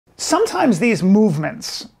sometimes these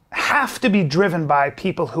movements have to be driven by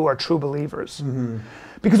people who are true believers.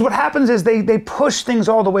 Because what happens is they push things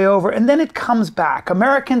all the way over and then it comes back.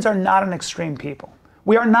 Americans are not an extreme people.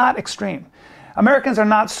 We are not extreme. Americans are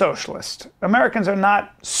not socialist. Americans are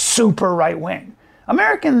not super right-wing.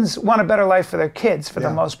 Americans want a better life for their kids for the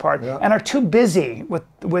most part and are too busy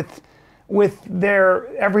with their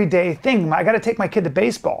everyday thing. I got to take my kid to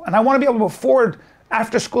baseball and I want to be able to afford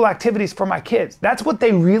after school activities for my kids. That's what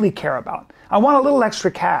they really care about. I want a little extra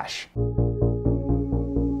cash.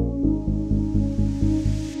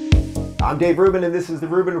 I'm Dave Rubin and this is the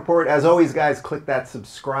Rubin Report. As always, guys, click that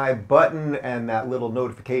subscribe button and that little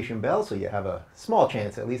notification bell so you have a small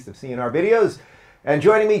chance at least of seeing our videos. And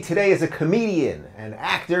joining me today is a comedian, an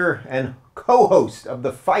actor, and co-host of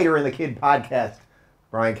the Fighter and the Kid podcast,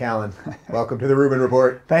 Bryan Callen. Welcome to the Rubin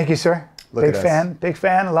Report. Thank you, sir. Big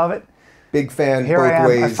fan, love it. Big fan Here both I am.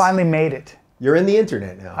 ways. I finally made it. You're in the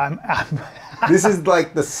internet now. This is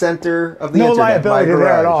like the center of the no internet. liability there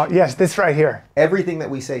at all. Yes, this right here. Everything that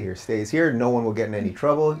we say here stays here. No one will get in any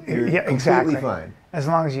trouble. You're completely fine. As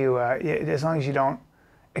long as you don't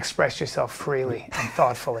express yourself freely and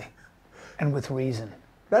thoughtfully, and with reason.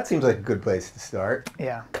 That seems like a good place to start.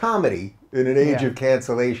 Yeah. Comedy in an age of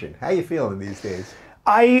cancellation. How you feeling these days?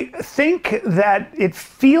 I think that it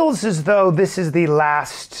feels as though this is the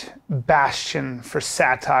last bastion for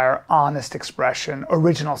satire, honest expression,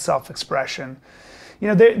 original self-expression.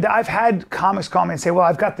 You know, I've had comics call me and say, well,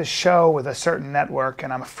 I've got this show with a certain network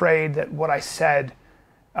and I'm afraid that what I said,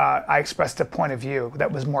 I expressed a point of view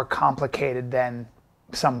that was more complicated than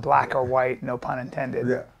some black or white, no pun intended.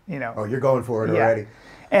 Yeah. You know. Oh, you're going for it already.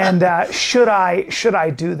 And should I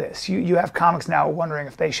do this? You have comics now wondering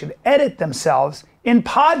if they should edit themselves in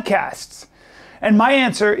podcasts. And my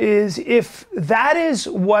answer is, if that is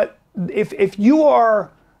what, if you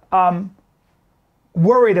are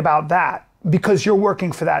worried about that because you're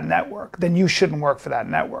working for that network, then you shouldn't work for that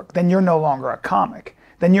network. Then you're no longer a comic.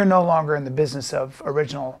 Then you're no longer in the business of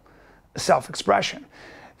original self-expression.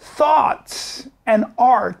 Thoughts and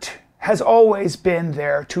art has always been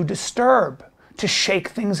there to disturb, to shake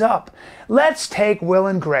things up. Let's take Will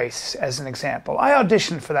and Grace as an example. I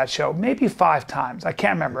auditioned for that show maybe 5 times. I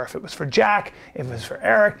can't remember if it was for Jack, if it was for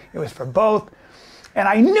Eric, it was for both. And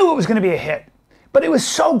I knew it was going to be a hit. But it was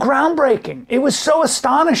so groundbreaking. It was so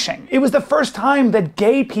astonishing. It was the first time that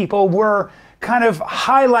gay people were kind of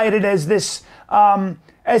highlighted as this,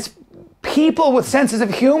 as people with senses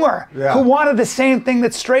of humor who wanted the same thing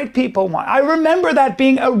that straight people want. I remember that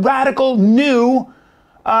being a radical new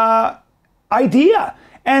idea.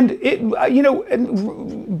 And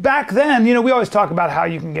it, back then, we always talk about how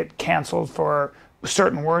you can get canceled for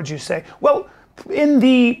certain words you say. Well, in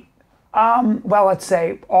the, let's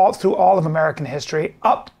say through all of American history,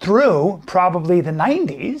 up through probably the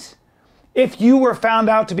 90s, if you were found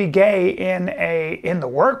out to be gay in the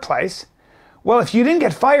workplace, well, if you didn't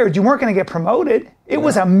get fired, you weren't going to get promoted. It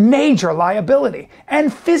was a major liability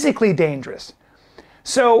and physically dangerous.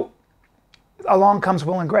 So along comes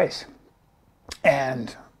Will and Grace,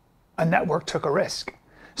 and a network took a risk.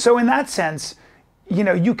 So in that sense,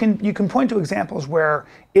 you can point to examples where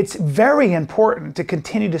it's very important to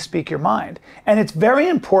continue to speak your mind, and it's very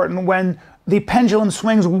important when the pendulum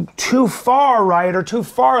swings too far right or too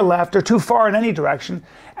far left or too far in any direction.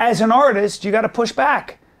 As an artist, you got to push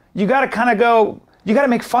back. You got to kind of go, you got to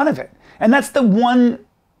make fun of it. And that's the one,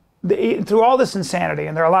 through all this insanity,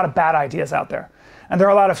 and there are a lot of bad ideas out there, and there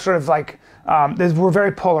are a lot of sort of like, we're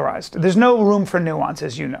very polarized. There's no room for nuance,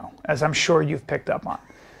 as you know, as I'm sure you've picked up on.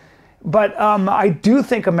 But I do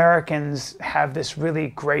think Americans have this really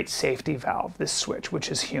great safety valve, this switch, which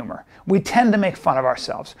is humor. We tend to make fun of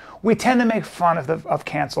ourselves. We tend to make fun of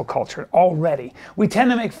cancel culture already. We tend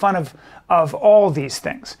to make fun of all these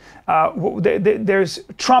things.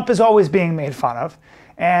 Trump is always being made fun of,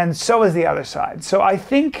 and so is the other side. So I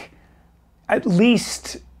think at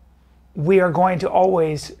least we are going to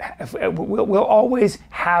always, we'll always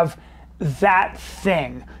have that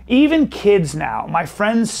thing. Even kids now, my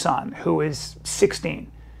friend's son, who is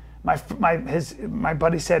 16, my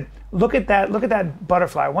buddy said, look at that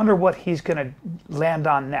butterfly. I wonder what he's gonna land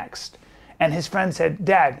on next. And his friend said,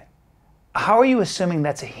 Dad, how are you assuming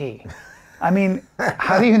that's a he? I mean,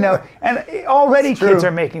 how do you know? And already kids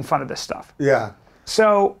are making fun of this stuff. Yeah.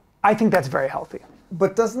 So I think that's very healthy.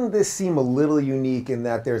 But doesn't this seem a little unique in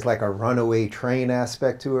that there's like a runaway train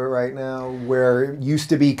aspect to it right now, where it used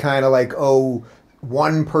to be kind of like, oh,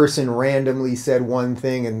 one person randomly said one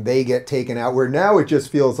thing and they get taken out, where now it just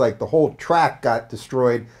feels like the whole track got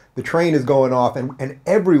destroyed, the train is going off, and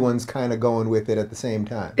everyone's kind of going with it at the same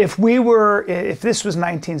time. If this was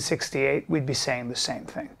 1968, we'd be saying the same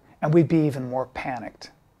thing. and we'd be even more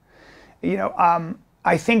panicked.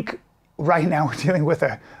 I think right now we're dealing with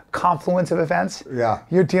a confluence of events. Yeah.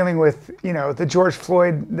 You're dealing with, the George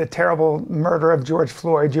Floyd, the terrible murder of George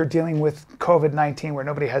Floyd. You're dealing with COVID-19 where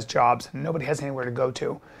nobody has jobs and nobody has anywhere to go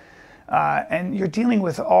to. And you're dealing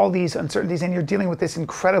with all these uncertainties, and you're dealing with this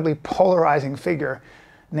incredibly polarizing figure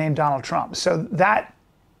named Donald Trump. So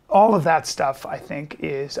all of that stuff, I think,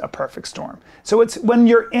 is a perfect storm. So it's when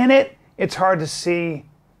you're in it, it's hard to see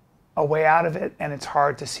a way out of it, and it's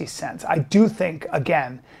hard to see sense. I do think,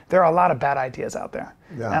 again, there are a lot of bad ideas out there.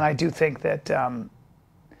 Yeah. And I do think that,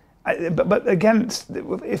 but again,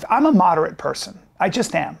 if I'm a moderate person, I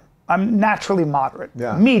just am. I'm naturally moderate,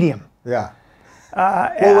 medium. Yeah.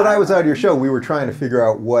 Well, when I was on your show, we were trying to figure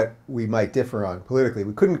out what we might differ on politically.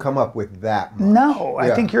 We couldn't come up with that much. No,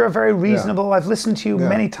 I think you're a very reasonable. I've listened to you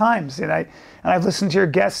many times, and I've listened to your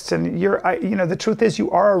guests, and the truth is, you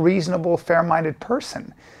are a reasonable, fair-minded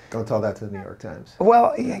person. Don't tell that to the New York Times.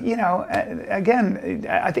 Well, again,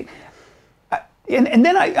 I think, and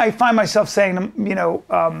then I find myself saying,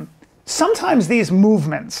 sometimes these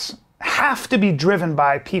movements have to be driven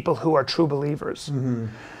by people who are true believers. Mm-hmm.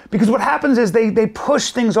 Because what happens is they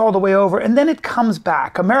push things all the way over, and then it comes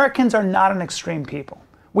back. Americans are not an extreme people.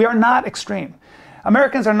 We are not extreme.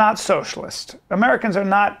 Americans are not socialist. Americans are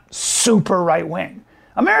not super right-wing.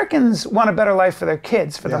 Americans want a better life for their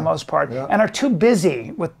kids, for the most part, and are too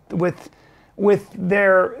busy with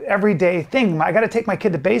their everyday thing. I got to take my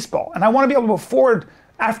kid to baseball, and I want to be able to afford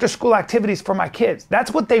after-school activities for my kids.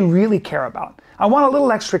 That's what they really care about. I want a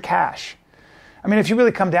little extra cash. I mean, if you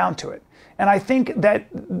really come down to it. And I think that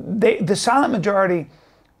the silent majority,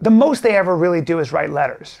 the most they ever really do is write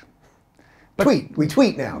letters. But, we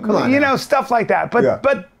tweet now. Come on. Stuff like that.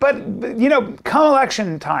 But come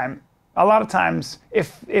election time, a lot of times,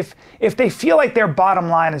 if they feel like their bottom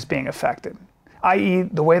line is being affected, i.e.,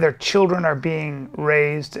 the way their children are being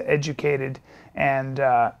raised, educated, and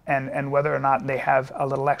whether or not they have a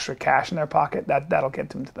little extra cash in their pocket, that'll get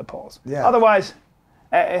them to the polls. Yeah. Otherwise,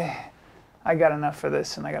 I got enough for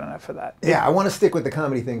this and I got enough for that. Yeah, I want to stick with the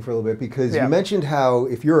comedy thing for a little bit because you mentioned how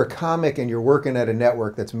if you're a comic and you're working at a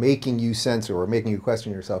network that's making you censor or making you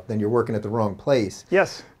question yourself, then you're working at the wrong place.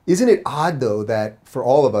 Yes. Isn't it odd, though, that for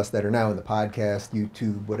all of us that are now in the podcast,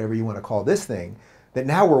 YouTube, whatever you want to call this thing, that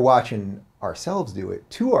now we're watching ourselves do it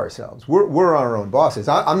to ourselves. We're our own bosses.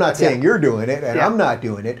 I'm not saying you're doing it and I'm not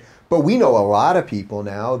doing it, but we know a lot of people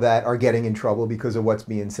now that are getting in trouble because of what's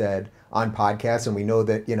being said on podcasts, and we know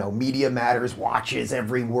that Media Matters watches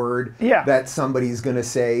every word that somebody's going to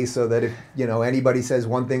say, so that if anybody says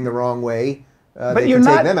one thing the wrong way, they can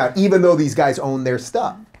take them out, even though these guys own their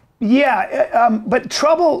stuff. Yeah, but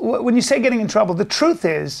trouble. When you say getting in trouble, the truth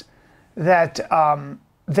is that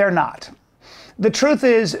they're not. The truth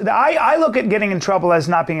is that I look at getting in trouble as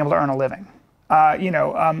not being able to earn a living.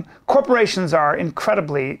 Corporations are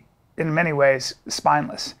incredibly, in many ways,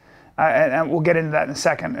 spineless. And we'll get into that in a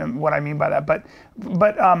second and what I mean by that. But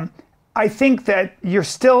I think that you're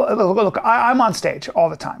still, look, I'm on stage all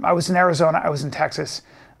the time. I was in Arizona, I was in Texas.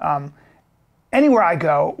 Anywhere I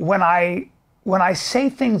go, when I say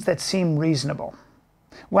things that seem reasonable,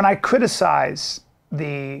 when I criticize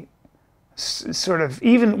the sort of,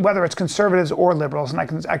 even whether it's conservatives or liberals,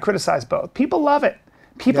 and I criticize both, people love it.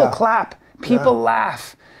 People clap, people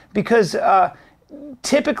laugh, because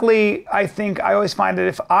typically, I think I always find that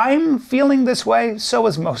if I'm feeling this way, so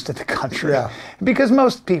is most of the country. Yeah. Because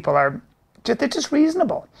most people they're just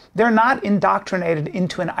reasonable. They're not indoctrinated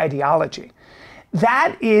into an ideology.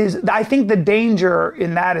 That is, I think the danger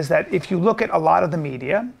in that is that if you look at a lot of the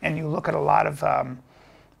media and you look at a lot of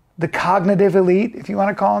the cognitive elite, if you want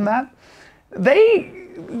to call them that,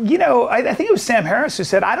 I think it was Sam Harris who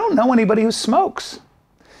said, I don't know anybody who smokes.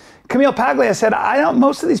 Camille Paglia said,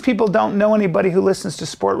 most of these people don't know anybody who listens to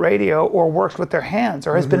sport radio or works with their hands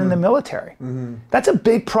or has been in the military. Mm-hmm. That's a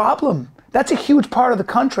big problem. That's a huge part of the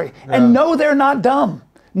country. Yeah. And no, they're not dumb.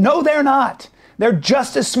 No, they're not. They're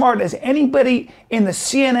just as smart as anybody in the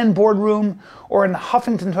CNN boardroom or in the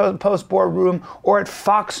Huffington Post boardroom or at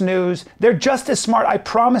Fox News. They're just as smart. I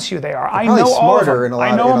promise you they are. I know all of them.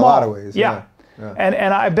 I know them all. Lot of ways. Yeah.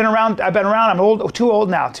 And I've been around. I'm too old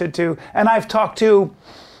now to. And I've talked to,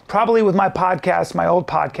 probably with my podcast, my old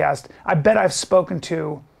podcast, I bet I've spoken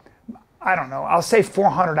to, I don't know, I'll say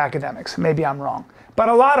 400 academics. Maybe I'm wrong, but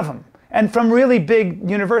a lot of them, and from really big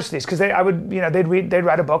universities, because they'd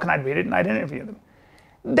write a book and I'd read it and I'd interview them.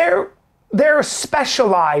 They're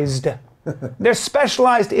specialized. They're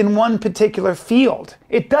specialized in one particular field.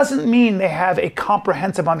 It doesn't mean they have a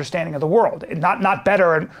comprehensive understanding of the world. Not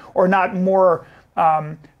better or not more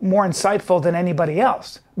insightful than anybody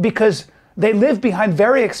else, because They live behind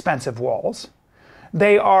very expensive walls.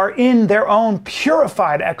 They are in their own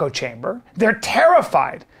purified echo chamber. They're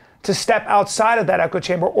terrified to step outside of that echo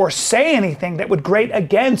chamber or say anything that would grate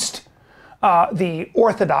against the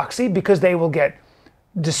orthodoxy, because they will get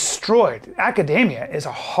destroyed. Academia is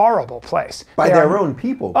a horrible place. By their own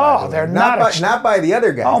people. They're not by the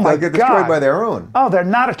other guys. Oh my They'll get destroyed God. by their own. Oh, they're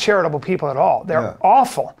not a charitable people at all. They're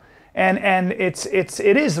awful. And it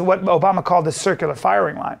is what Obama called the circular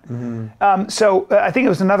firing line. So I think it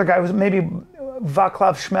was another guy, it was maybe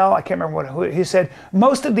Vaclav Smel, I can't remember who he said,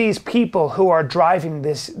 most of these people who are driving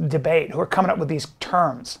this debate, who are coming up with these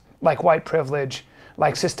terms like white privilege,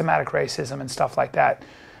 like systematic racism and stuff like that,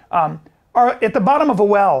 are at the bottom of a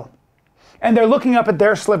well, and they're looking up at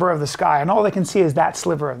their sliver of the sky, and all they can see is that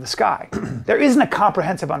sliver of the sky. There isn't a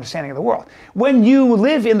comprehensive understanding of the world. When you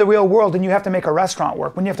live in the real world and you have to make a restaurant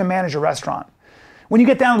work, when you have to manage a restaurant, when you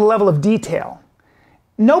get down to the level of detail,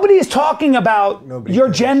 nobody is talking about your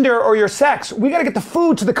gender or your sex. We got to get the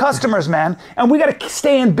food to the customers, man, and we got to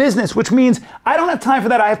stay in business, which means I don't have time for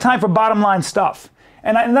that. I have time for bottom line stuff.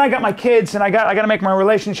 And then I got my kids, and I got to make my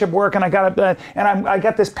relationship work, and I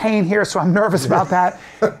got this pain here, so I'm nervous about that.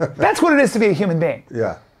 That's what it is to be a human being.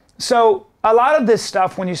 Yeah. So a lot of this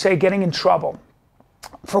stuff, when you say getting in trouble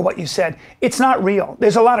for what you said, it's not real.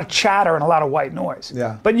 There's a lot of chatter and a lot of white noise.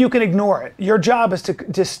 Yeah. But you can ignore it. Your job is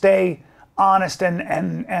to stay honest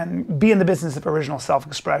and be in the business of original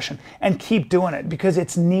self-expression and keep doing it, because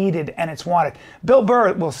it's needed and it's wanted. Bill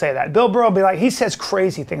Burr will say that. Bill Burr will be like, he says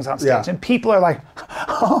crazy things on stage, and people are like,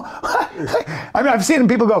 oh. I mean, I've seen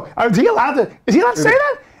people go, is he allowed to say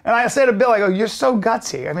that? And I say to Bill, I go, you're so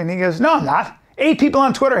gutsy. I mean, he goes, no, I'm not. 8 people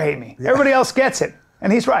on Twitter hate me. Everybody else gets it.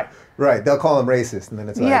 And he's right. Right, they'll call him racist, and then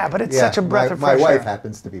it's like... Yeah, but it's such a breath of fresh air. My wife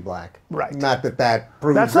happens to be black. Right. Not that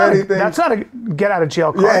proves anything. That's not a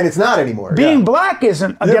get-out-of-jail card. Yeah, and it's not anymore. Being black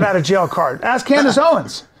isn't a get-out-of-jail card. Ask Candace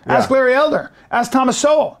Owens. Ask Larry Elder. Ask Thomas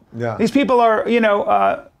Sowell. Yeah. These people are,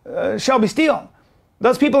 Shelby Steele.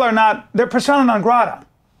 Those people are not, they're persona non grata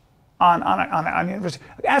on university.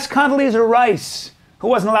 Ask Condoleezza Rice, who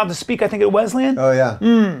wasn't allowed to speak, I think, at Wesleyan. Oh,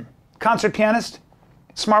 yeah. Concert pianist,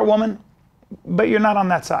 smart woman, but you're not on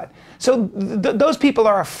that side. So those people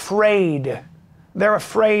are afraid. They're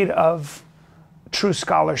afraid of true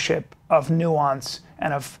scholarship, of nuance,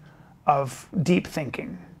 and of deep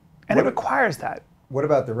thinking. And it requires that. What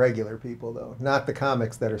about the regular people, though? Not the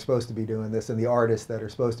comics that are supposed to be doing this and the artists that are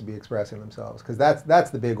supposed to be expressing themselves. Because that's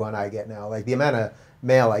the big one I get now. Like the amount of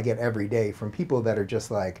mail I get every day from people that are just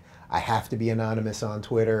like, I have to be anonymous on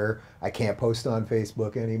Twitter, I can't post on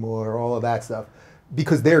Facebook anymore, all of that stuff.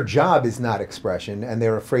 Because their job is not expression, and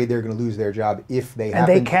they're afraid they're going to lose their job if they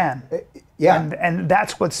happen. And they can. Yeah. And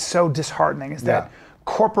that's what's so disheartening, is that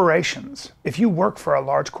corporations, if you work for a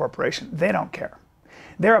large corporation, they don't care.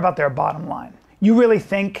 They're about their bottom line. You really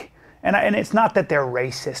think, and it's not that they're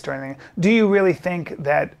racist or anything, do you really think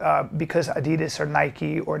that because Adidas or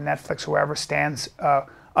Nike or Netflix or whoever stands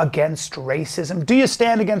against racism? Do you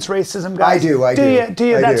stand against racism, guys? I do. Do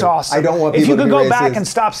you? That's awesome. I don't want people to be If you could go racist. back and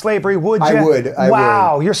stop slavery, would you? I would.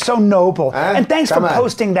 Wow, you're so noble. And thanks for Come on.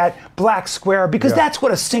 posting that black square, because that's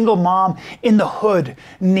what a single mom in the hood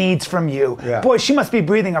needs from you. Yeah. Boy, she must be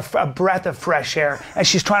breathing a breath of fresh air as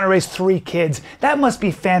she's trying to raise 3 kids. That must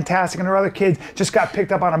be fantastic. And her other kid just got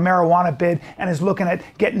picked up on a marijuana bid and is looking at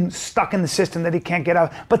getting stuck in the system that he can't get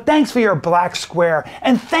out. But thanks for your black square.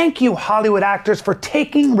 And thank you, Hollywood actors, for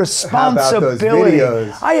taking responsibility. How about those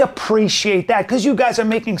videos? I appreciate that, because you guys are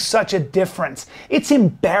making such a difference. It's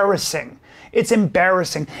embarrassing. It's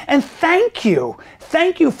embarrassing. And thank you.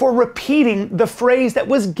 Thank you for repeating the phrase that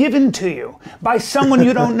was given to you by someone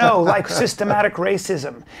you don't know, like systematic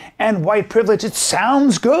racism and white privilege. It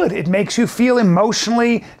sounds good. It makes you feel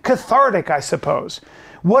emotionally cathartic, I suppose.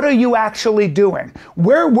 What are you actually doing?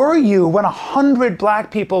 Where were you when 100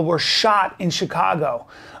 black people were shot in Chicago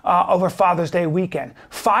over Father's Day weekend?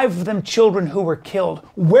 5 of them children who were killed.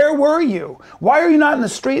 Where were you? Why are you not in the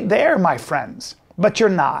street there, my friends? But you're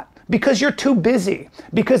not. Because you're too busy.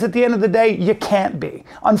 Because at the end of the day, you can't be.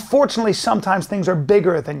 Unfortunately, sometimes things are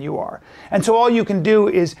bigger than you are. And so all you can do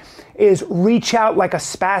is reach out like a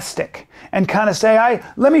spastic and kind of say,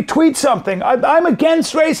 let me tweet something. I'm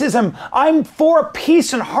against racism. I'm for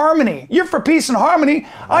peace and harmony. You're for peace and harmony.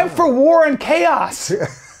 I'm for war and chaos.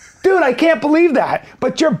 Dude, I can't believe that.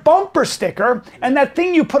 But your bumper sticker and that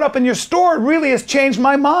thing you put up in your store really has changed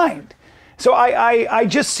my mind. So I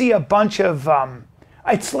just see a bunch of...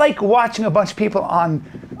 it's like watching a bunch of people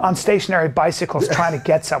on stationary bicycles trying to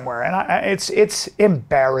get somewhere, and it's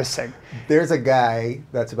embarrassing. There's a guy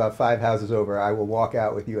that's about 5 houses over. I will walk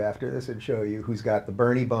out with you after this and show you, who's got the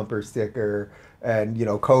Bernie bumper sticker and, you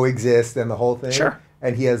know, coexist and the whole thing. Sure.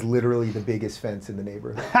 And he has literally the biggest fence in the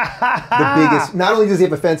neighborhood. The biggest. Not only does he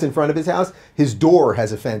have a fence in front of his house, his door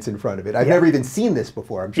has a fence in front of it. I've never even seen this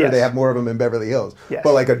before. I'm sure they have more of them in Beverly Hills. Yes.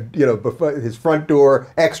 But like his front door,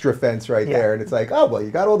 extra fence right there, and it's like, oh well,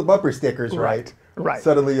 you got all the bumper stickers right. Right.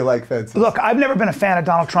 Suddenly you like fences. Look, I've never been a fan of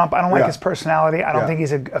Donald Trump. I don't like his personality. I don't think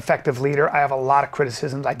he's an effective leader. I have a lot of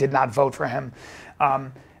criticisms. I did not vote for him.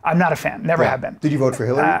 I'm not a fan. Never have been. Did you vote for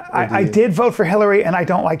Hillary? I did vote for Hillary, and I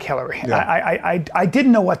don't like Hillary. Yeah. I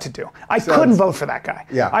didn't know what to do. I couldn't vote for that guy.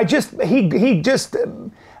 Yeah. He just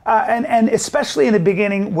and especially in the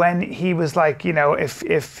beginning when he was like, you know,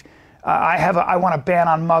 if I want to ban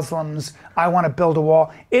on Muslims, I want to build a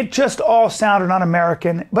wall. It just all sounded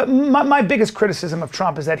un-American. But my biggest criticism of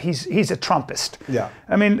Trump is that he's a Trumpist. Yeah.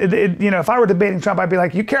 I mean, you know, if I were debating Trump, I'd be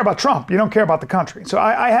like, you care about Trump, you don't care about the country. So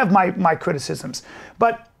I have my criticisms.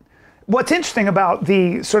 But what's interesting about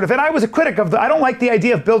the sort of, and I was a critic of I don't like the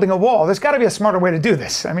idea of building a wall. There's got to be a smarter way to do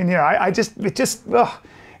this. I mean, you know, it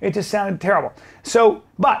just sounded terrible. So,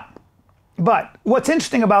 but what's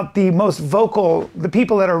interesting about the most vocal, the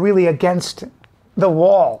people that are really against the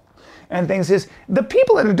wall and things is the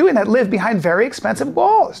people that are doing that live behind very expensive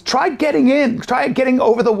walls. Try getting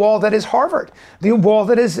over the wall that is Harvard, the wall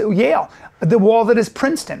that is Yale, the wall that is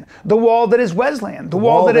Princeton, the wall that is Wesleyan, the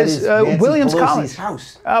wall that is Williams College.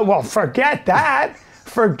 House. Well, forget that.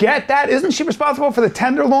 Forget that. Isn't she responsible for the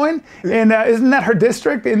Tenderloin? Isn't that her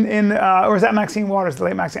district? Or is that Maxine Waters, the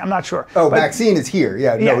late Maxine? I'm not sure. Oh, but Maxine is here.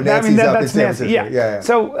 Yeah, no, Nancy's up in San Francisco. Yeah.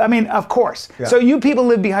 So, I mean, of course. Yeah. So you people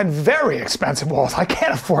live behind very expensive walls. I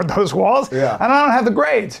can't afford those walls. Yeah. And I don't have the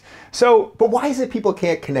grades. So, but why is it people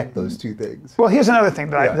can't connect those two things? Well, here's another thing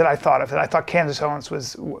that I thought of. That I thought Candace Owens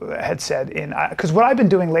had said because what I've been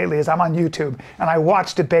doing lately is I'm on YouTube and I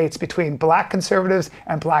watch debates between black conservatives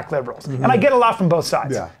and black liberals, and I get a lot from both sides.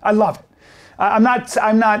 Yeah. I love it. I'm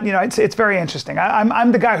not. You know, it's very interesting.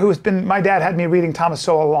 I'm the guy who's been. My dad had me reading Thomas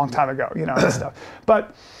Sowell a long time ago. You know, and stuff.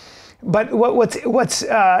 But what's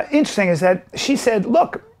interesting is that she said,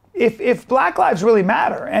 look, if Black lives really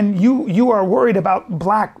matter, and you are worried about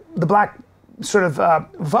the black sort of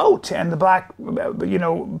vote and the black, you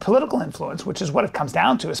know, political influence, which is what it comes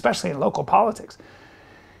down to, especially in local politics,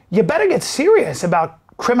 you better get serious about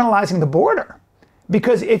criminalizing the border.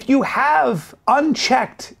 Because if you have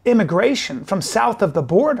unchecked immigration from south of the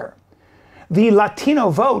border, the Latino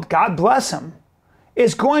vote, God bless them,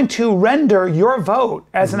 is going to render your vote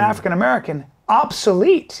as an African American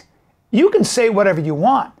obsolete. You can say whatever you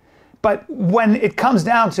want, but when it comes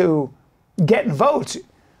down to getting votes,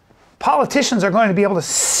 politicians are going to be able to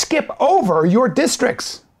skip over your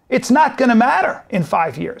districts. It's not going to matter in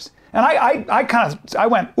 5 years. And I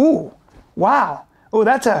went, ooh, wow, oh,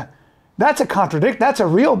 that's a contradiction. That's a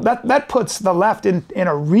real, that puts the left in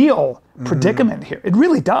a real predicament here. It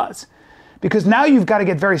really does. Because now you've got to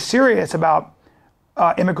get very serious about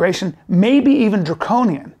immigration, maybe even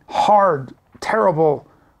draconian, hard, terrible,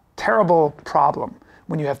 terrible problem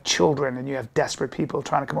when you have children and you have desperate people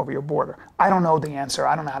trying to come over your border. I don't know the answer.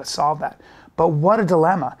 I don't know how to solve that. But what a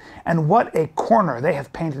dilemma and what a corner they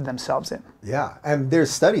have painted themselves in. Yeah, and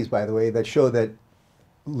there's studies, by the way, that show that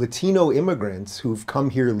Latino immigrants who've come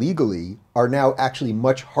here legally are now actually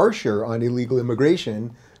much harsher on illegal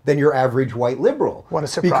immigration than your average white liberal. What a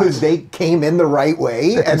surprise. Because they came in the right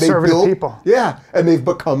way. The conservative people. Yeah, and they've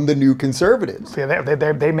become the new conservatives. Yeah,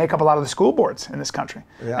 they make up a lot of the school boards in this country.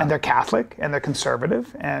 Yeah. And they're Catholic, and they're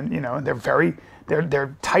conservative, and, you know,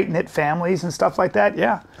 they're tight-knit families and stuff like that,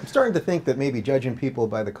 yeah. I'm starting to think that maybe judging people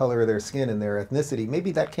by the color of their skin and their ethnicity,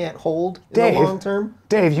 maybe that can't hold in the long term.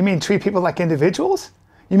 Dave, you mean treat people like individuals?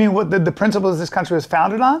 You mean what the principles this country was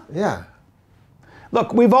founded on? Yeah.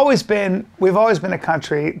 Look, we've always been a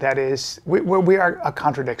country that is, we are a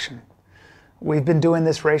contradiction. We've been doing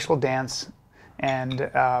this racial dance, and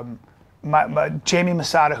Jamie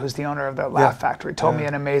Masada, who's the owner of the Laugh Factory, told me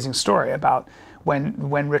an amazing story about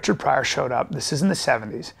when Richard Pryor showed up. This is in the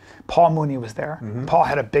 70s. Paul Mooney was there. Paul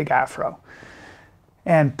had a big afro.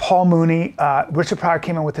 And Paul Mooney, Richard Pryor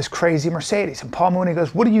came in with this crazy Mercedes. And Paul Mooney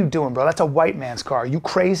goes, "What are you doing, bro? That's a white man's car. Are you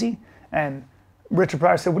crazy?" And Richard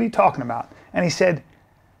Pryor said, "What are you talking about?" And he said,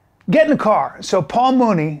 "Get in the car." So Paul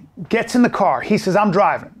Mooney gets in the car. He says, "I'm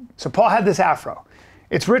driving." So Paul had this afro.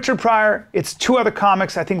 It's Richard Pryor. It's two other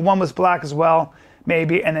comics. I think one was black as well,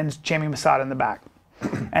 maybe. And then it's Jamie Masada in the back.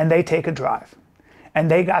 And they take a drive. And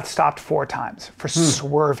they got stopped 4 times for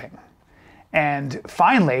swerving. And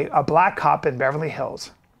finally, a black cop in Beverly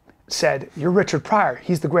Hills said, "You're Richard Pryor.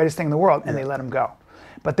 He's the greatest thing in the world." And they let him go.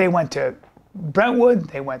 But they went to Brentwood,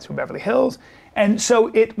 they went through Beverly Hills. And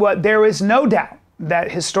so there is no doubt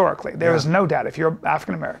that historically, there is no doubt if you're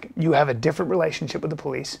African American, you have a different relationship with the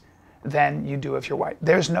police than you do if you're white.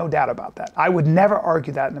 There's no doubt about that. I would never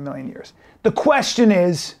argue that in a million years. The question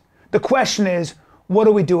is, what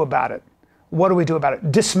do we do about it? What do we do about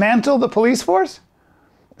it? Dismantle the police force?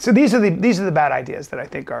 So these are the bad ideas that I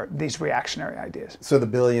think are these reactionary ideas. So the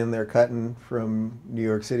 $1 billion they're cutting from New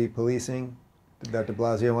York City policing, that de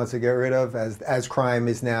Blasio wants to get rid of, as crime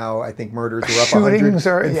is now, I think murders are up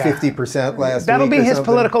 150% last week. That'll be his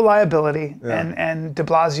political liability, and de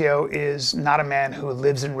Blasio is not a man who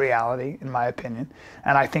lives in reality, in my opinion.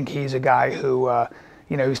 And I think he's a guy who,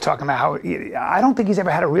 he's talking about how I don't think he's ever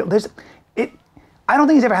had a real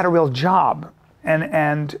job,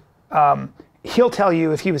 and he'll tell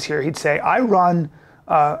you if he was here, he'd say, I run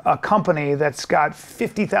a company that's got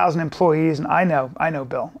 50,000 employees, and I know,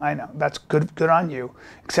 Bill, I know. That's good on you,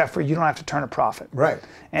 except for you don't have to turn a profit. Right.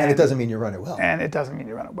 And it doesn't mean you run it well. And it doesn't mean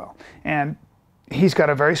you run it well. And he's got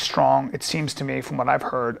a very strong, it seems to me, from what I've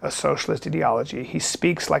heard, a socialist ideology. He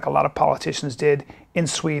speaks like a lot of politicians did in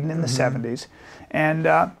Sweden in the 70s.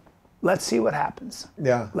 And let's see what happens.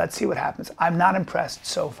 Yeah. Let's see what happens. I'm not impressed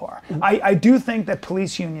so far. I do think that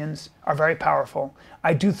police unions are very powerful.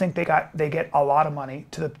 I do think they get a lot of money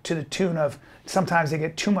to the tune of, sometimes they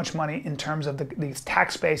get too much money in terms of the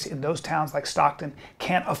tax base in those towns like Stockton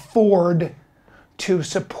can't afford to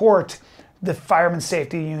support the Firemen's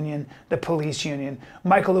Safety Union, the police union.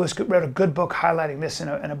 Michael Lewis wrote a good book highlighting this in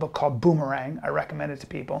a book called Boomerang. I recommend it to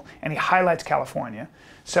people. And he highlights California.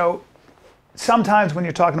 So sometimes when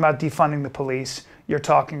you're talking about defunding the police, you're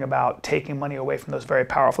talking about taking money away from those very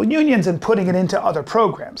powerful unions and putting it into other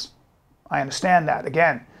programs. I understand that.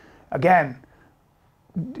 Again,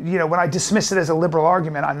 when I dismiss it as a liberal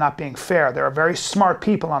argument, I'm not being fair. There are very smart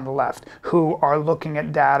people on the left who are looking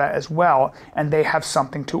at data as well, and they have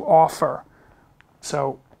something to offer.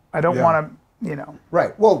 So I don't want to,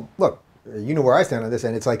 Right. Well, look, you know where I stand on this,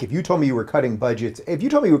 and it's like if you told me you were cutting budgets, if you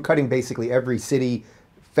told me you were cutting basically every city,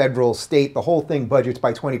 federal, state, the whole thing budgets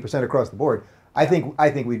by 20% across the board, I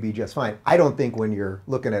think we'd be just fine. I don't think when you're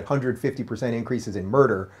looking at 150% increases in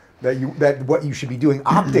murder that what you should be doing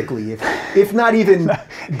optically, if not even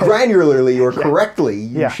granularly or correctly,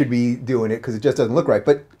 you should be doing it because it just doesn't look right.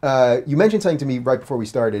 But you mentioned something to me right before we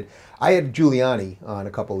started. I had Giuliani on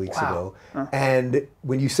a couple weeks ago, and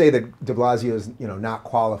when you say that de Blasio is not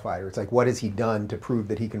qualified, or it's like what has he done to prove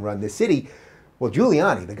that he can run this city? Well,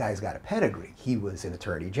 Giuliani, the guy's got a pedigree. He was an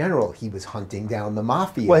attorney general. He was hunting down the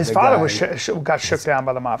mafia. Well, his father got shook down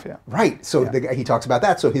by the mafia. Right. So he talks about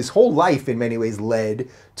that. So his whole life, in many ways, led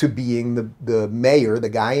to being the mayor, the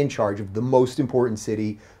guy in charge of the most important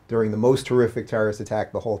city during the most horrific terrorist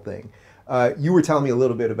attack, the whole thing. You were telling me a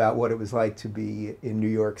little bit about what it was like to be in New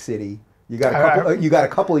York City. You got a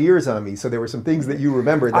couple of years on me, so there were some things that you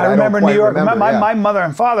remembered that I don't quite New York. remember. My mother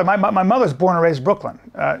and father. My mother's born and raised Brooklyn.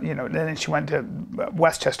 Then she went to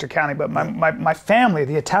Westchester County. But my family,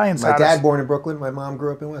 the Italian side. My dad born in Brooklyn. My mom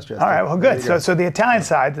grew up in Westchester. All right, well, good. So the Italian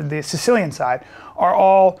side, the Sicilian side, are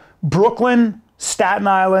all Brooklyn, Staten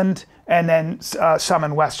Island, and then some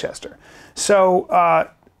in Westchester. So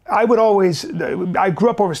I grew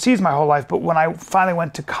up overseas my whole life, but when I finally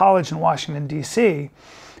went to college in Washington, D.C.,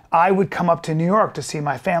 I would come up to New York to see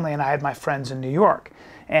my family, and I had my friends in New York.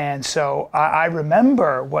 And so I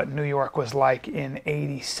remember what New York was like in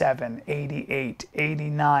 87, 88,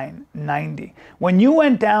 89, 90. When you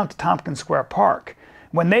went down to Tompkins Square Park,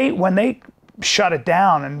 when they shut it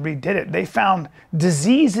down and redid it, they found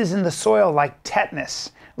diseases in the soil like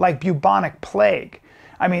tetanus, like bubonic plague.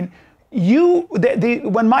 I mean,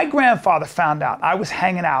 when my grandfather found out I was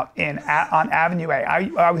hanging out on Avenue A,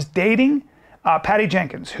 I was dating Patty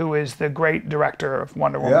Jenkins, who is the great director of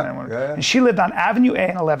Wonder Woman. And she lived on Avenue A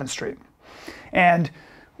and 11th Street. And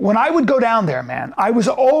when I would go down there, man, I was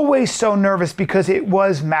always so nervous because it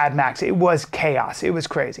was Mad Max. It was chaos. It was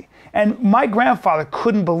crazy. And my grandfather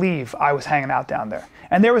couldn't believe I was hanging out down there.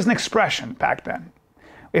 And there was an expression back then.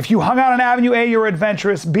 If you hung out on Avenue A, you were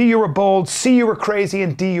adventurous. B, you were bold. C, you were crazy.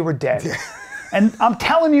 And D, you were dead. And I'm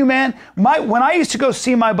telling you, man, when I used to go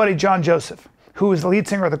see my buddy John Joseph, who was the lead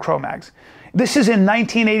singer of the Cro-Mags, this is in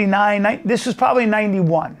 1989. This was probably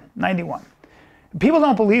 91. People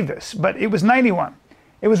don't believe this, but it was 91.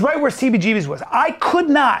 It was right where CBGB's was. I could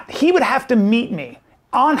not. He would have to meet me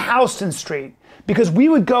on Houston Street because we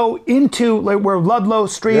would go into where Ludlow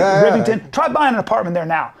Street, Rivington. Try buying an apartment there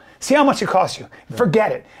now. See how much it costs you.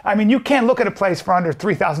 Forget it. I mean, you can't look at a place for under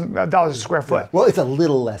 $3,000 a square foot. Well, it's a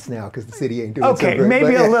little less now because the city ain't doing so great. Okay,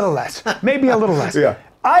 maybe a little less. Maybe a little less.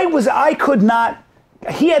 I could not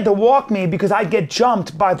he had to walk me because I'd get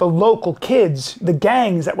jumped by the local kids, the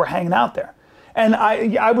gangs that were hanging out there. And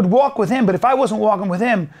I would walk with him, but if I wasn't walking with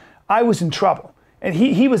him, I was in trouble. And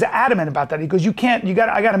he was adamant about that. He goes, I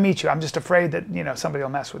got to meet you. I'm just afraid that, somebody will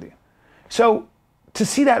mess with you. So to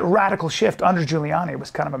see that radical shift under Giuliani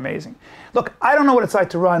was kind of amazing. Look, I don't know what it's like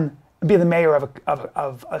to be the mayor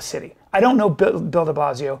of a city. I don't know Bill de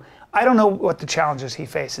Blasio. I don't know what the challenges he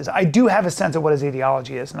faces. I do have a sense of what his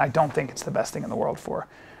ideology is, and I don't think it's the best thing in the world for.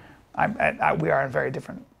 We are in very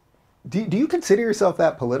different. Do you consider yourself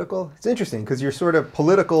that political? It's interesting because you're sort of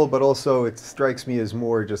political, but also it strikes me as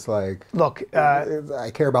more just like, look, I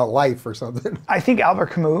care about life or something. I think Albert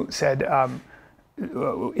Camus said,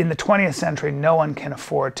 in the 20th century, no one can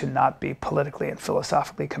afford to not be politically and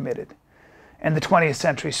philosophically committed. And the 20th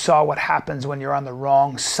century saw what happens when you're on the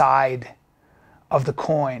wrong side of the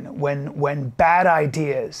coin, when bad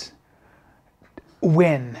ideas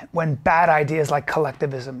win, when bad ideas like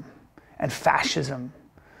collectivism and fascism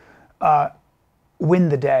win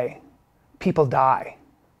the day. People die.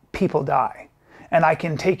 People die. And I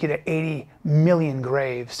can take you to 80 million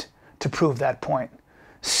graves to prove that point.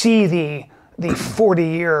 See the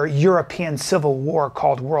 40-year European Civil War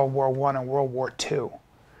called World War I and World War II.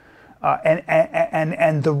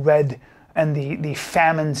 And the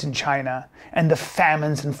famines in China, and the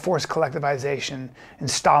famines and forced collectivization in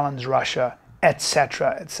Stalin's Russia,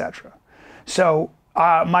 etc., etc. So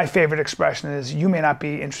my favorite expression is, you may not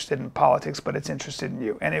be interested in politics, but it's interested in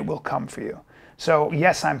you, and it will come for you. So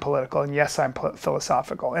yes, I'm political, and yes, I'm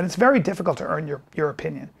philosophical. And it's very difficult to earn your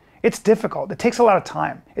opinion. It's difficult. It takes a lot of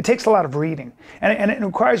time. It takes a lot of reading. And it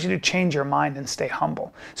requires you to change your mind and stay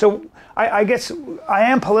humble. So I guess I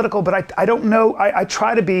am political, but I don't know. I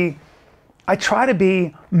try to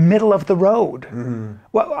be middle of the road. Mm-hmm.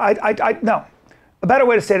 Well, no. A better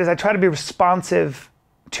way to say it is I try to be responsive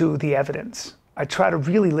to the evidence. I try to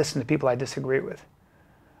really listen to people I disagree with.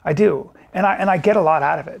 I do. And I get a lot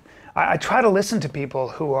out of it. I try to listen to people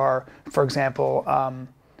who are, for example,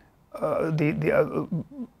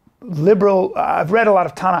 liberal. I've read a lot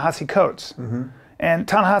of Ta-Nehisi Coates. Mm-hmm. And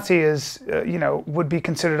Ta-Nehisi is, would be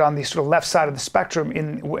considered on the sort of left side of the spectrum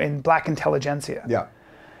in black intelligentsia. Yeah.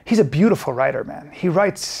 He's a beautiful writer, man. He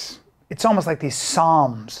writes, it's almost like these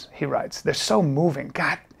psalms he writes. They're so moving.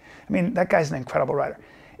 God, I mean, that guy's an incredible writer.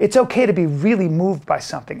 It's okay to be really moved by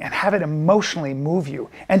something and have it emotionally move you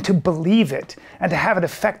and to believe it and to have it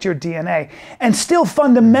affect your DNA and still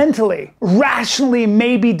fundamentally, rationally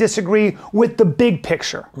maybe disagree with the big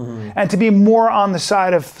picture and to be more on the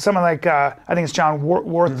side of someone like, I think it's John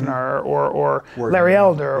Werthner or Larry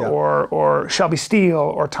Elder or Shelby Steele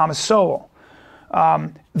or Thomas Sowell.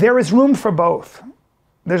 There is room for both.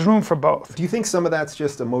 There's room for both. Do you think some of that's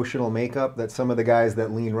just emotional makeup, that some of the guys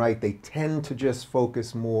that lean right, they tend to just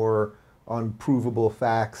focus more on provable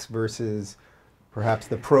facts versus perhaps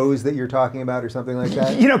the prose that you're talking about or something like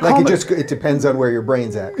that? It depends on where your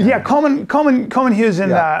brain's at. Yeah, Coleman Hughes,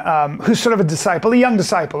 who's sort of a disciple, a young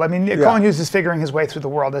disciple. I mean, Coleman Hughes is figuring his way through the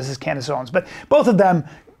world, as is Candace Owens. But both of them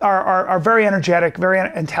are very energetic, very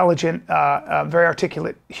intelligent, very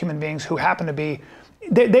articulate human beings who happen to be.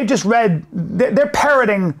 They've just read. They're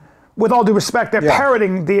parroting, with all due respect, they're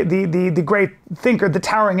parroting the great thinker, the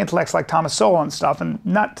towering intellects like Thomas Sowell and stuff, and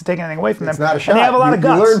not to take anything away from them. It's not a shot. And they have a lot of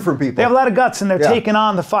guts. You learn from people. They have a lot of guts, and they're taking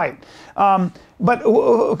on the fight. But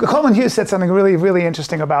Coleman Hughes said something really, really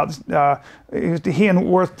interesting about. He and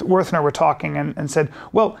Werthner were talking and said,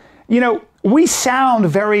 "Well, we sound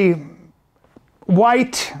very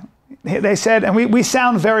white." They said, and we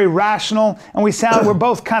sound very rational, and we're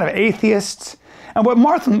both kind of atheists. And what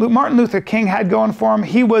Martin Luther King had going for him,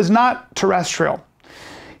 he was not terrestrial.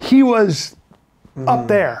 He was up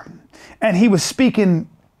there, and he was speaking.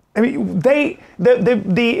 I mean,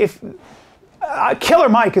 Killer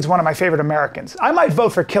Mike is one of my favorite Americans. I might vote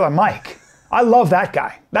for Killer Mike. I love that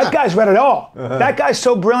guy. That guy's read it all. That guy's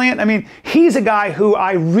so brilliant. I mean, he's a guy who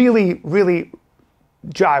I really, really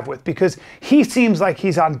jive with because he seems like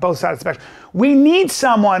he's on both sides of the spectrum. We need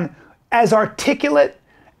someone as articulate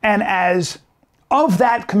and as of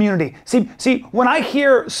that community. See, when I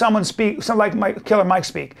hear someone speak, someone like Killer Mike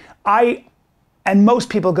speak, and most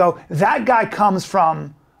people go, that guy comes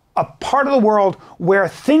from a part of the world where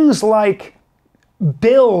things like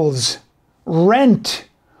bills, rent,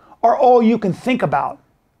 are all you can think about.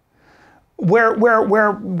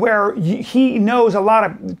 Where he knows a lot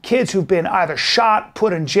of kids who've been either shot,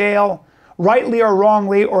 put in jail, rightly or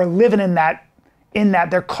wrongly, or living in that in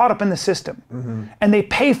that they're caught up in the system, and they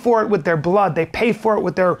pay for it with their blood. They pay for it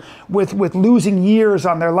with their with losing years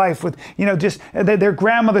on their life. With just their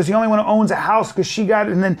grandmother's the only one who owns a house because she got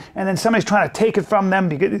it, and then somebody's trying to take it from them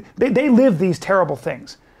because they live these terrible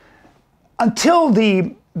things. Until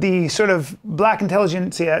the sort of black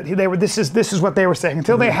intelligentsia, this is what they were saying.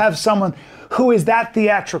 Until they have someone who is that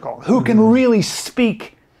theatrical, who can really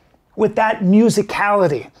speak with that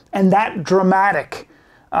musicality and that dramatic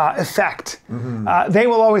effect, they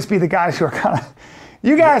will always be the guys who are kind of,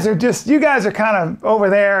 you guys are kind of over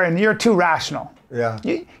there and you're too rational. Yeah.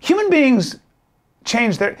 Human beings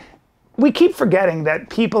change we keep forgetting that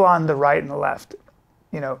people on the right and the left,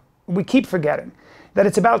 we keep forgetting that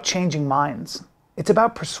it's about changing minds. It's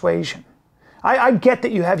about persuasion. I get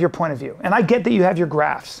that you have your point of view, and I get that you have your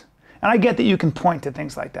graphs, and I get that you can point to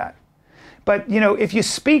things like that. But if you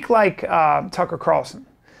speak like Tucker Carlson,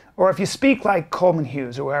 or if you speak like Coleman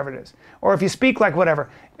Hughes, or whoever it is, or if you speak like whatever,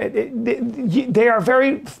 they are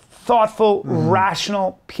very thoughtful,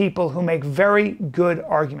 rational people who make very good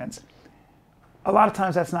arguments. A lot of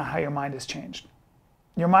times that's not how your mind is changed.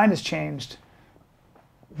 Your mind is changed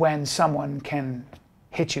when someone can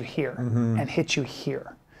hit you here and hit you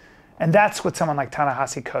here. And that's what someone like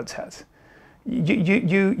Ta-Nehisi Coates has.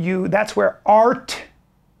 That's where art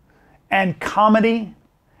and comedy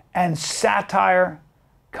and satire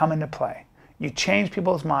come into play. You change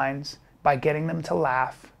people's minds by getting them to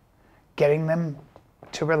laugh, getting them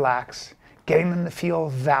to relax, getting them to feel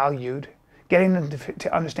valued, getting them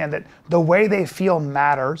to understand that the way they feel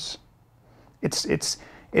matters. It's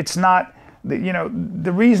not,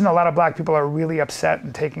 the reason a lot of black people are really upset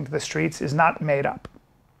and taking to the streets is not made up.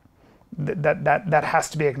 That has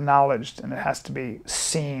to be acknowledged, and it has to be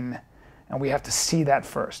seen, and we have to see that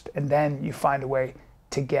first, and then you find a way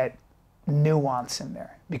to get nuance in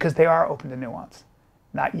there, because they are open to nuance.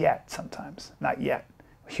 Not yet, sometimes, not yet.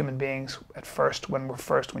 Human beings, at first,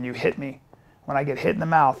 when you hit me, when I get hit in the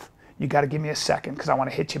mouth, you got to give me a second because I want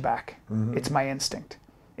to hit you back. It's my instinct.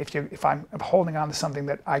 If I'm holding on to something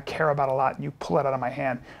that I care about a lot and you pull it out of my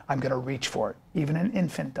hand, I'm going to reach for it. Even an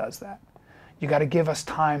infant does that. You got to give us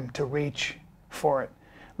time to reach for it.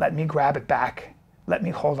 Let me grab it back. Let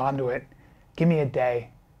me hold on to it. Give me a day.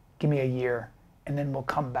 Give me a year. And then we'll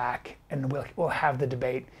come back and we'll have the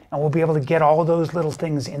debate, and we'll be able to get all those little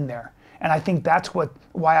things in there. And I think that's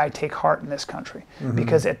why I take heart in this country,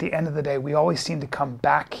 because at the end of the day, we always seem to come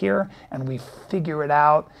back here and we figure it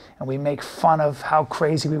out, and we make fun of how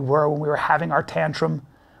crazy we were when we were having our tantrum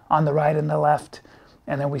on the right and the left,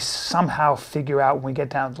 and then we somehow figure out when we get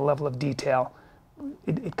down to the level of detail,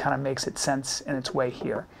 it kind of makes sense in its way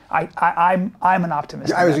here. I'm an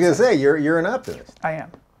optimist. I was going to say, you're an optimist. I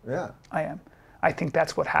am. Yeah. I am. I think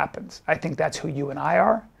that's what happens. I think that's who you and I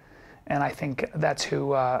are, and I think that's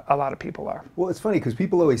who a lot of people are. Well, it's funny because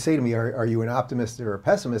people always say to me, are you an optimist or a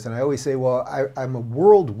pessimist? And I always say, well, I'm a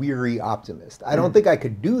world-weary optimist. I don't think I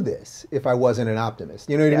could do this if I wasn't an optimist.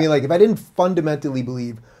 You know what I mean? Like, if I didn't fundamentally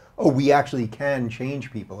believe, we actually can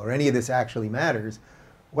change people, or any of this actually matters,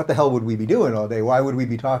 what the hell would we be doing all day? Why would we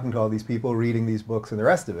be talking to all these people, reading these books, and the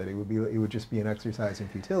rest of it? It would just be an exercise in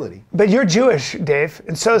futility. But you're Jewish, Dave,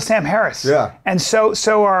 and so is Sam Harris. Yeah. And so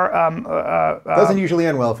are doesn't usually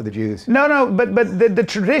end well for the Jews. No, but the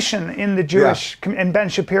tradition in the Jewish, and Ben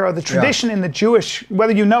Shapiro, the tradition in the Jewish,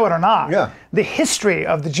 whether you know it or not, the history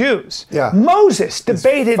of the Jews. Yeah. Moses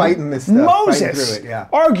debated. Fighting this stuff, Moses fighting through it,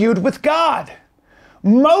 argued with God.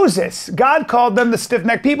 Moses, God called them the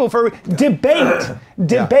stiff-necked people for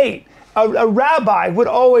debate. A rabbi would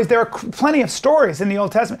always, there are plenty of stories in the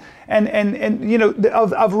Old Testament, and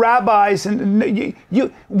of rabbis, and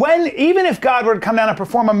even if God were to come down and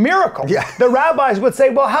perform a miracle, the rabbis would say,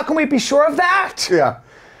 well, how can we be sure of that? Yeah.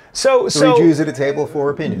 So Three Jews at a table, four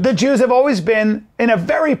opinions. The Jews have always been in a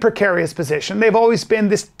very precarious position. They've always been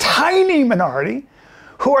this tiny minority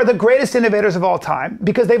who are the greatest innovators of all time,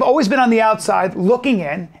 because they've always been on the outside looking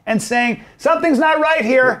in and saying, something's not right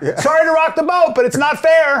here. Sorry to rock the boat, but it's not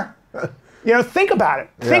fair. Think about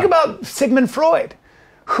it. Think about Sigmund Freud,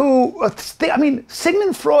 who,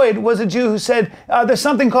 Sigmund Freud was a Jew who said, there's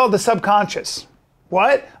something called the subconscious.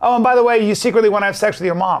 What? Oh, and by the way, you secretly want to have sex with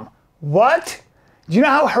your mom. What? Do you know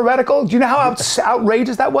how heretical? Do you know how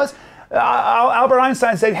outrageous that was? Albert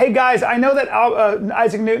Einstein said, hey guys, I know that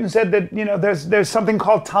Isaac Newton said that there's something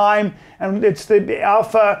called time, and it's the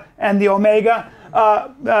alpha and the omega.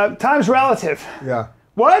 Time's relative. Yeah.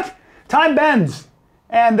 What? Time bends.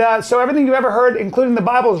 And so everything you've ever heard, including the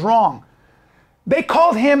Bible, is wrong. They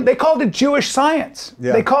called it Jewish science.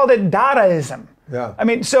 Yeah. They called it Dadaism. Yeah.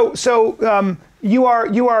 You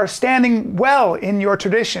are standing well in your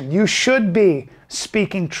tradition. You should be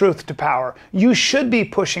speaking truth to power. You should be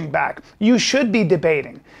pushing back. You should be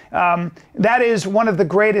debating. That is one of the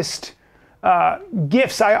greatest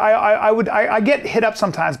gifts. I get hit up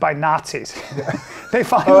sometimes by Nazis. They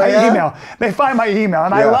find my email. They find my email,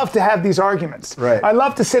 and I love to have these arguments. Right. I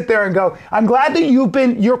love to sit there and go, I'm glad that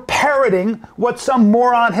you're parroting what some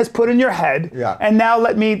moron has put in your head, and now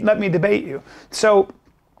let me debate you. So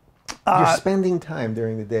you're spending time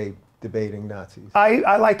during the day debating Nazis.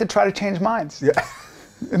 I like to try to change minds. Yeah.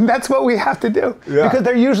 And that's what we have to do. Yeah. Because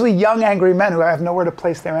they're usually young, angry men who have nowhere to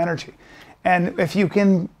place their energy. And if you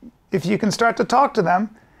can start to talk to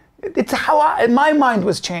them, it's how my mind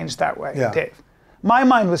was changed that way, Dave. My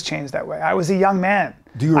mind was changed that way. I was a young man.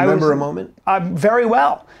 Do you remember a moment? Very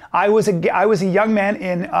well. I was a young man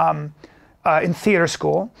in theater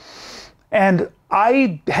school, and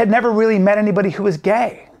I had never really met anybody who was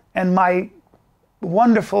gay. And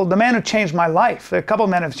the man who changed my life, a couple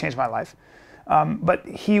of men have changed my life, but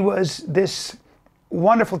he was this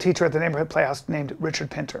wonderful teacher at the neighborhood playhouse named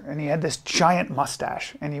Richard Pinter, and he had this giant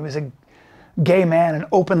mustache, and he was a gay man and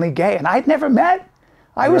openly gay, and I'd never met.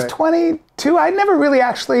 I was 22. I'd never really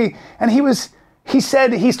actually, and he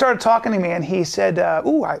started talking to me, and he said,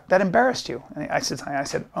 "Ooh, that embarrassed you." And I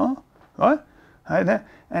said, "Oh, what?"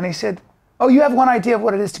 And he said, "Oh, you have one idea of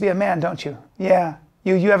what it is to be a man, don't you?" "Yeah,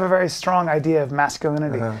 you have a very strong idea of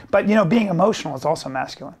masculinity, but being emotional is also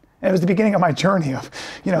masculine." And it was the beginning of my journey of,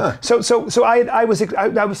 So I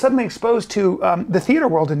was suddenly exposed to the theater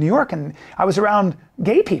world in New York, and I was around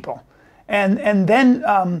gay people. And then,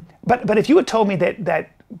 but if you had told me that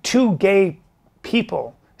two gay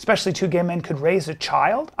people, especially two gay men, could raise a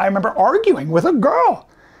child, I remember arguing with a girl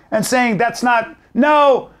and saying,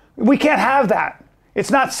 no, we can't have that.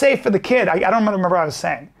 It's not safe for the kid. I don't remember what I was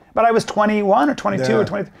saying, but I was 21 or 22 or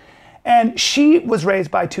 23. And she was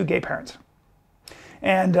raised by two gay parents.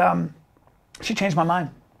 And she changed my mind.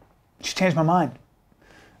 She changed my mind.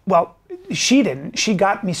 Well, she didn't. She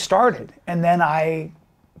got me started. And then I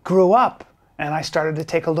grew up, and I started to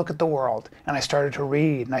take a look at the world, and I started to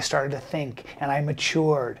read, and I started to think, and I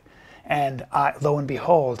matured, and lo and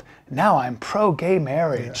behold, now I'm pro-gay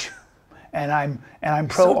marriage, and I'm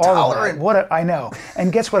pro all of that. I know,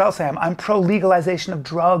 and guess what else I am? I'm pro-legalization of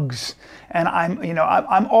drugs, and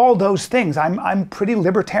I'm all those things. I'm pretty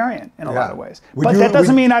libertarian in a lot of ways, but that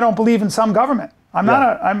doesn't mean I don't believe in some government.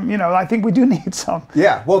 I think we do need some.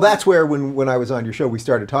 Yeah, well, that's where when I was on your show, we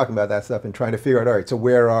started talking about that stuff and trying to figure out, all right, so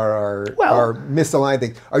where are our misaligned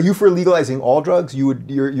things? Are you for legalizing all drugs? You're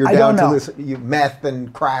down to this meth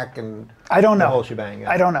and crack and I don't know. The whole shebang?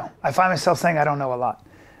 Yeah. I don't know. I find myself saying I don't know a lot.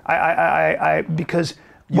 Because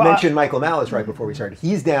you mentioned Michael Malice right before we started.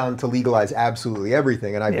 He's down to legalize absolutely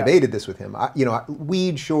everything, and I've debated this with him.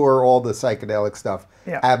 Weed, sure, all the psychedelic stuff,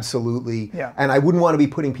 absolutely. Yeah. And I wouldn't want to be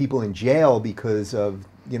putting people in jail because of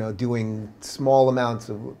doing small amounts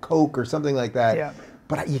of coke or something like that. Yeah.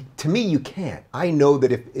 But to me, you can't. I know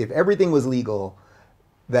that if everything was legal,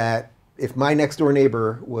 that if my next door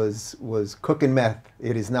neighbor was cooking meth,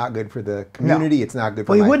 it is not good for the community. No. It's not good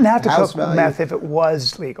for my house value. Well, he wouldn't have to cook meth if it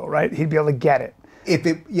was legal, right? He'd be able to get it.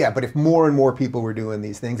 But if more and more people were doing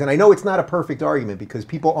these things, and I know it's not a perfect argument because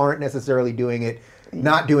people aren't necessarily doing it,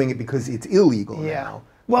 not doing it because it's illegal now.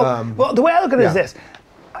 Well, the way I look at it is this.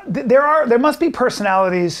 There must be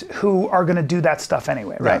personalities who are going to do that stuff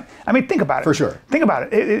anyway, right? I mean, think about it. For sure. Think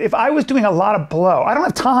about it. If I was doing a lot of blow, I don't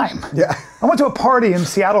have time. Yeah. I went to a party in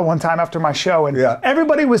Seattle one time after my show, and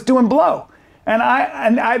everybody was doing blow,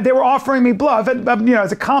 and they were offering me blow. I've had,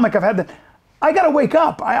 as a comic, I got to wake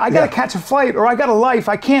up. I got to catch a flight, or I got a life.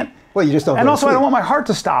 I can't. Well, you just don't. And also, I don't want my heart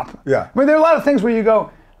to stop. Yeah. I mean, there are a lot of things where you go,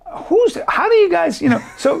 how do you guys,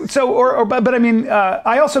 but I mean,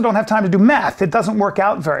 I also don't have time to do math. It doesn't work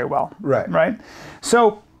out very well. Right. Right.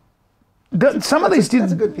 So some of these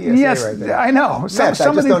that's a good PSA right there. I know. I just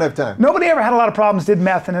don't have time. Nobody ever had a lot of problems, did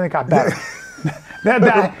math, and then it got better.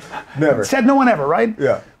 Never. Said no one ever, right?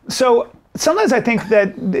 Yeah. So sometimes I think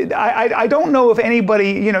that I don't know if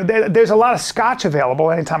anybody, there's a lot of scotch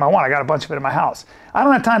available anytime I want. I got a bunch of it in my house. I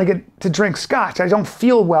don't have time to drink scotch. I don't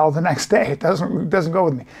feel well the next day. It doesn't go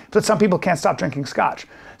with me. But some people can't stop drinking scotch.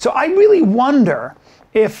 So I really wonder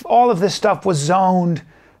if all of this stuff was zoned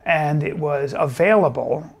and it was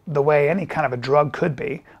available the way any kind of a drug could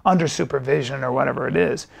be, under supervision or whatever it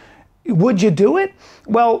is. Would you do it?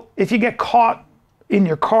 Well, if you get caught in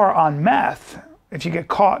your car on meth, if you get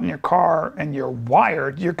caught in your car and you're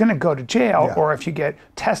wired, you're going to go to jail. Yeah. Or if you get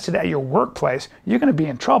tested at your workplace, you're going to be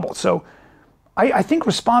in trouble. So I think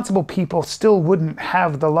responsible people still wouldn't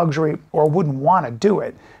have the luxury or wouldn't want to do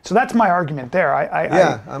it. So that's my argument there.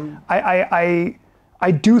 I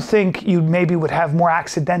do think you maybe would have more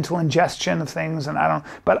accidental ingestion of things, and I don't.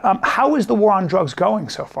 But how is the war on drugs going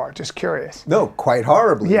so far? Just curious. No, quite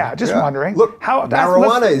horribly. Yeah, just wondering. Look, how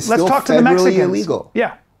marijuana is still talk to the federally Mexicans. illegal.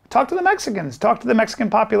 Yeah, talk to the Mexicans. Talk to the Mexican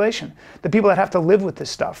population. The people that have to live with this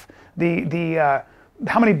stuff.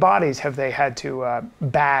 How many bodies have they had to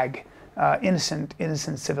bag innocent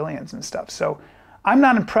civilians and stuff? So I'm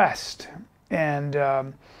not impressed, and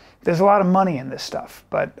there's a lot of money in this stuff,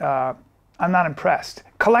 but. I'm not impressed.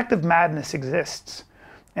 Collective madness exists.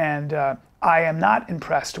 And I am not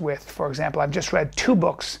impressed with, for example, I've just read 2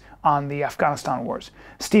 books on the Afghanistan wars.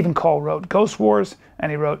 Stephen Cole wrote Ghost Wars,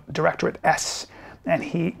 and he wrote Directorate S. And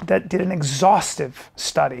he did an exhaustive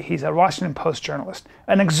study. He's a Washington Post journalist.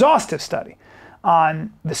 An exhaustive study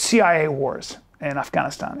on the CIA wars in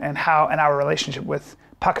Afghanistan and our relationship with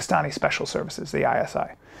Pakistani Special Services, the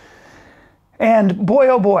ISI. And boy,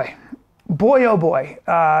 oh boy,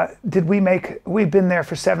 we've been there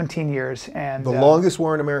for 17 years. And the longest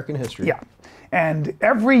war in American history. Yeah. And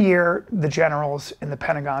every year, the generals in the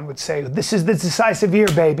Pentagon would say, this is the decisive year,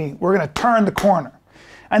 baby. We're going to turn the corner.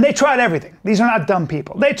 And they tried everything. These are not dumb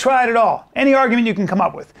people. They tried it all. Any argument you can come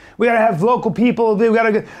up with. We got to have local people. We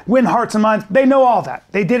got to win hearts and minds. They know all that.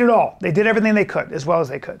 They did it all. They did everything they could, as well as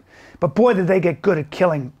they could. But boy, did they get good at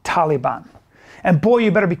killing Taliban. And boy, you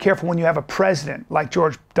better be careful when you have a president like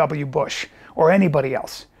George W. Bush or anybody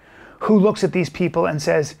else who looks at these people and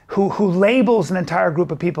says, who labels an entire group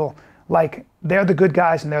of people like they're the good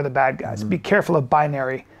guys and they're the bad guys. Mm-hmm. Be careful of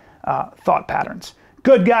binary thought patterns.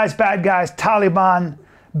 Good guys, bad guys, Taliban,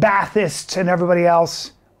 Baathists, and everybody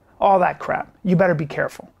else, all that crap. You better be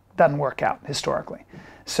careful. Doesn't work out historically.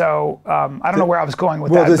 So I don't know where I was going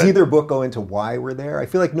with that. Well, does either book go into why we're there? I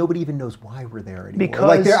feel like nobody even knows why we're there anymore.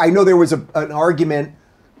 Because I know there was an argument,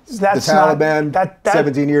 the Taliban,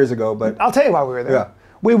 17 years ago, but I'll tell you why we were there. Yeah.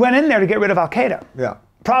 We went in there to get rid of Al-Qaeda. Yeah.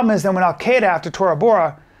 Problem is, then when Al-Qaeda, after Tora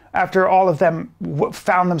Bora, after all of them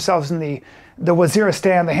found themselves in the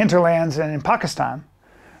Waziristan, the hinterlands, and in Pakistan,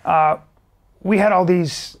 we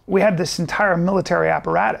had this entire military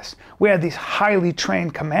apparatus. We had these highly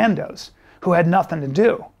trained commandos who had nothing to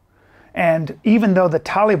do. And even though the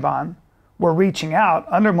Taliban were reaching out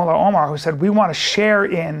under Mullah Omar, who said, we want to share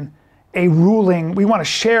in ruling the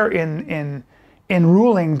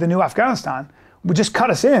new Afghanistan, would just cut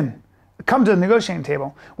us in, come to the negotiating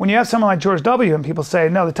table. When you have someone like George W. and people say,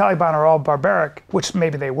 no, the Taliban are all barbaric, which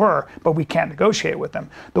maybe they were, but we can't negotiate with them,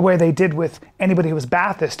 the way they did with anybody who was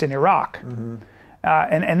Ba'athist in Iraq. Mm-hmm.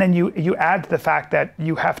 And then you add to the fact that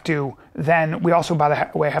you have to then, we also, by the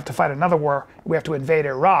way, have to fight another war. We have to invade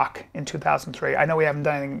Iraq in 2003. I know we haven't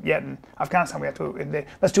done anything yet in Afghanistan. We have to invade.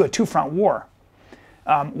 Let's do a 2-front war.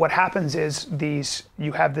 What happens is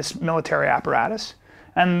you have this military apparatus,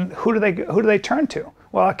 and who do they turn to?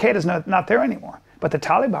 Well, Al-Qaeda's not there anymore, but the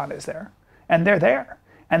Taliban is there, and they're there,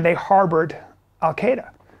 and they harbored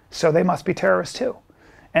Al-Qaeda, so they must be terrorists too.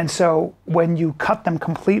 And so when you cut them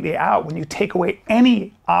completely out, when you take away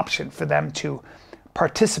any option for them to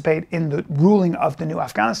participate in the ruling of the new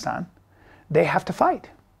Afghanistan, they have to fight.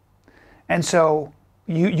 And so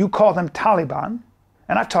you call them Taliban,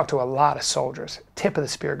 and I've talked to a lot of soldiers, tip of the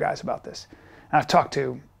spear guys about this.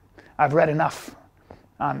 And I've read enough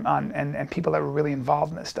and people that were really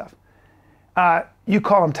involved in this stuff. You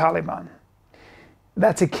call them Taliban.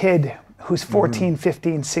 That's a kid who's 14,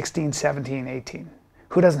 15, 16, 17, 18.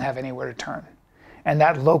 Who doesn't have anywhere to turn. And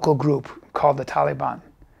that local group called the Taliban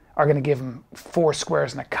are going to give him 4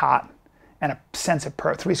 squares and a cot and a sense of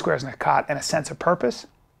 3 squares and a cot and a sense of purpose.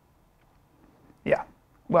 Yeah,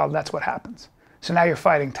 well, that's what happens. So now you're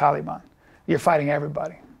fighting Taliban. You're fighting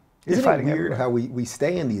everybody. Isn't it weird how we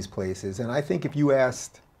stay in these places? And I think if you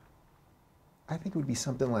asked, I think it would be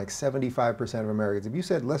something like 75% of Americans, if you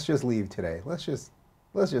said, let's just leave today, let's just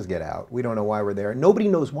get out. We don't know why we're there. Nobody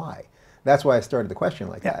knows why. That's why I started the question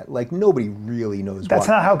like that. Like, nobody really knows why. That's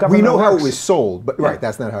not how government works. We know how it was sold, but right,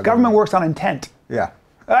 that's not how government works on intent. Yeah.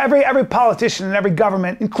 Every politician and every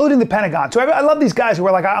government, including the Pentagon. So I love these guys who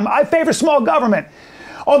are like, I favor small government.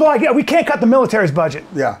 Although we can't cut the military's budget.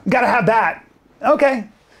 Yeah. Got to have that. Okay.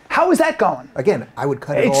 How is that going? Again, I would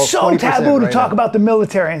cut it all 20% It's so taboo to talk about the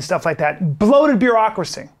military and stuff like that. Bloated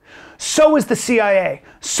bureaucracy. So is the CIA.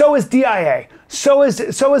 So is DIA. So is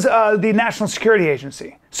the National Security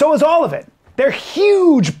Agency. So is all of it. They're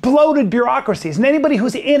huge, bloated bureaucracies, and anybody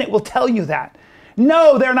who's in it will tell you that.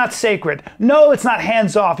 No, they're not sacred. No, it's not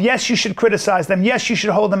hands off. Yes, you should criticize them. Yes, you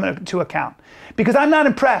should hold them to account. Because I'm not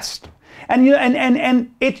impressed. And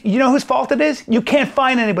you know whose fault it is? You can't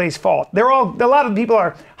find anybody's fault. A lot of people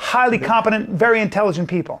are highly competent, very intelligent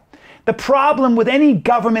people. The problem with any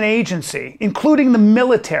government agency, including the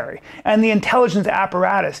military and the intelligence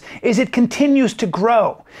apparatus, is it continues to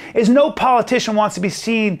grow. Is no politician wants to be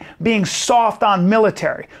seen being soft on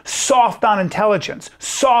military, soft on intelligence,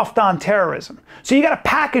 soft on terrorism. So you got to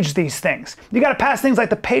package these things. You got to pass things like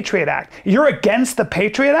the Patriot Act. You're against the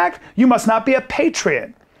Patriot Act? You must not be a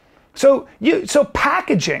patriot. So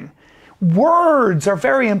packaging, words are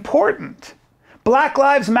very important. Black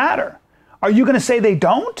Lives Matter. Are you going to say they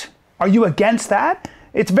don't? Are you against that?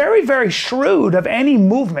 It's very, very shrewd of any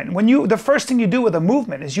movement. The first thing you do with a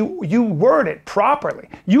movement is you word it properly.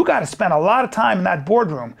 You got to spend a lot of time in that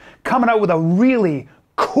boardroom coming out with a really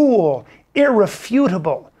cool,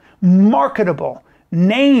 irrefutable, marketable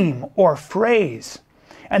name or phrase.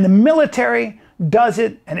 And the military does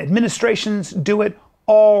it, and administrations do it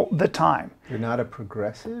all the time. You're not a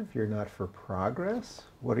progressive? You're not for progress?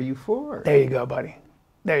 What are you for? There you go, buddy.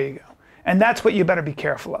 There you go. And that's what you better be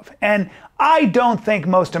careful of. And I don't think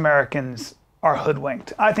most Americans are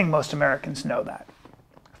hoodwinked. I think most Americans know that.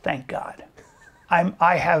 Thank God.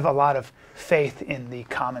 I have a lot of faith in the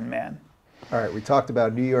common man. All right, we talked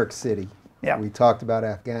about New York City. Yeah. We talked about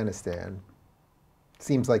Afghanistan.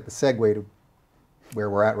 Seems like the segue to where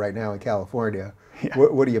we're at right now in California. Yeah.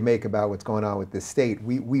 What do you make about what's going on with this state?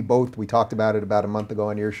 We talked about it about a month ago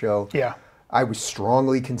on your show. Yeah. I was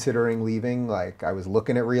strongly considering leaving. Like, I was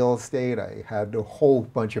looking at real estate. I had a whole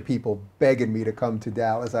bunch of people begging me to come to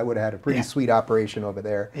Dallas. I would have had a pretty sweet operation over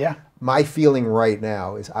there. Yeah. My feeling right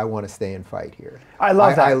now is I want to stay and fight here. I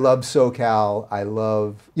love that. I love SoCal. I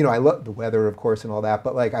love the weather, of course, and all that.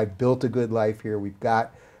 But like, I've built a good life here. We've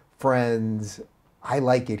got friends. I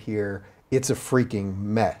like it here. It's a freaking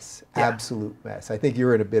mess. Yeah. Absolute mess. I think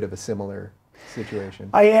you're in a bit of a similar situation.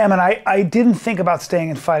 I am, and I didn't think about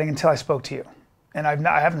staying and fighting until I spoke to you. And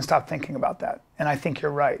I haven't stopped thinking about that. And I think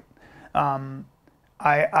you're right.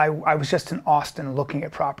 I was just in Austin looking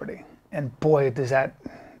at property. And boy, does that...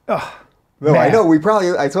 No, I know.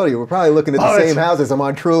 I told you, we're probably looking at the same houses. I'm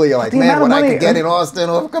on Truly. You're like, man, what I could get in Austin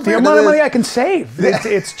compared to the amount of money I can save.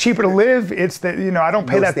 It's cheaper to live. It's I don't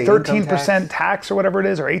pay that 13% tax or whatever it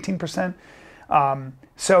is, or 18%.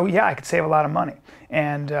 So yeah, I could save a lot of money.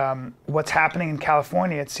 And what's happening in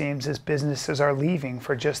California, it seems, is businesses are leaving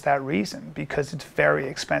for just that reason, because it's very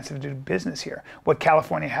expensive to do business here. What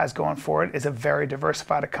California has going for it is a very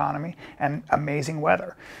diversified economy and amazing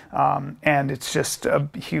weather. And it's just a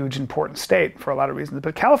huge, important state for a lot of reasons.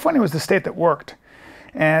 But California was the state that worked.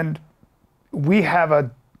 And we have a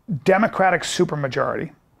Democratic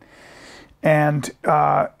supermajority. And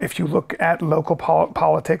if you look at local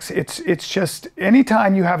politics, it's just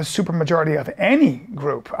anytime you have a supermajority of any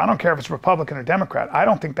group, I don't care if it's Republican or Democrat, I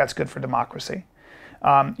don't think that's good for democracy.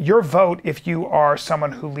 Your vote, if you are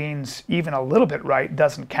someone who leans even a little bit right,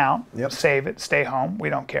 doesn't count. Yep. Save it, stay home, we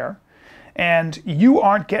don't care. And you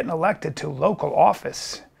aren't getting elected to local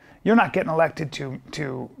office. You're not getting elected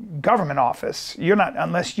to government office. You're not,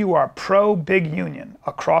 unless you are pro-big union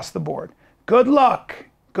across the board. Good luck.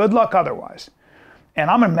 Good luck otherwise. And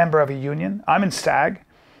I'm a member of a union. I'm in SAG.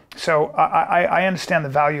 So I understand the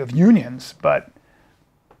value of unions, but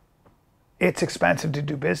it's expensive to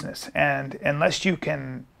do business. And unless you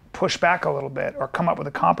can push back a little bit or come up with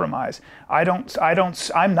a compromise,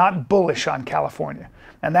 I'm not bullish on California.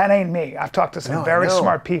 And that ain't me. I've talked to some very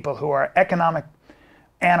smart people who are economic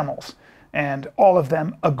animals, and all of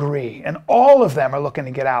them agree. And all of them are looking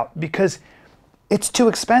to get out because it's too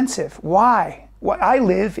expensive. Why? I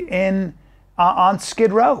live on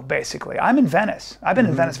Skid Row, basically. I'm in Venice. I've been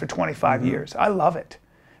in Venice for 25 years. I love it.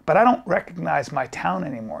 But I don't recognize my town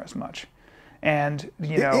anymore as much. And,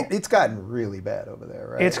 it's gotten really bad over there,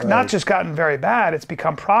 right? It's not just gotten very bad, it's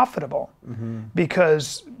become profitable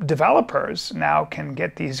because developers now can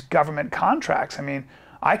get these government contracts. I mean,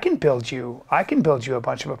 I can build you a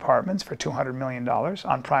bunch of apartments for $200 million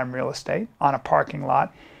on prime real estate, on a parking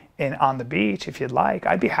lot, on the beach, if you'd like.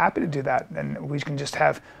 I'd be happy to do that. And we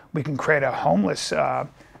can create a homeless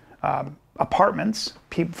apartments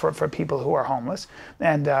for people who are homeless.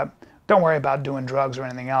 And don't worry about doing drugs or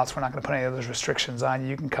anything else. We're not going to put any of those restrictions on you.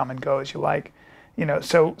 You can come and go as you like.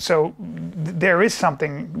 So there is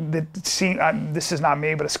something that, this is not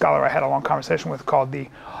me, but a scholar I had a long conversation with called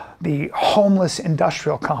the homeless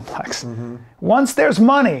industrial complex. Once there's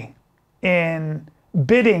money in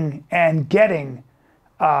bidding and getting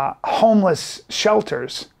homeless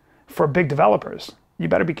shelters for big developers, you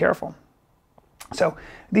better be careful. So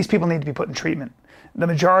these people need to be put in treatment. The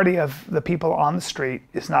majority of the people on the street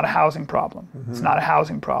is not a housing problem. It's not a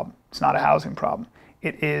housing problem. It's not a housing problem.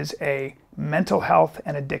 It is a mental health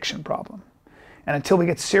and addiction problem. And until we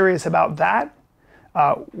get serious about that,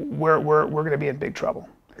 we're going to be in big trouble.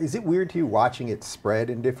 Is it weird to you watching it spread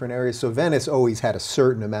in different areas? So Venice always had a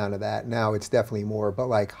certain amount of that. Now it's definitely more. But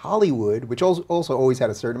like Hollywood, which also always had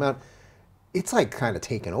a certain amount, it's like kind of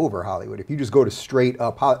taken over Hollywood. If you just go to straight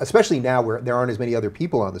up, especially now where there aren't as many other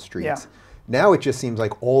people on the streets. Yeah. Now it just seems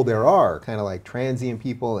like all there are, kind of like transient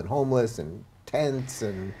people and homeless and tents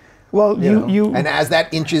and... Well, and as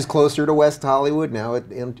that inches closer to West Hollywood, now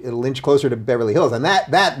it'll inch closer to Beverly Hills, and that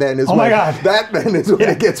then is when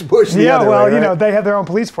it gets pushed. The other way, right? They have their own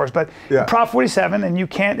police force, but Prop 47, and you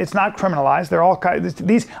can't. It's not criminalized. They're all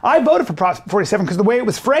these. I voted for Prop 47 because the way it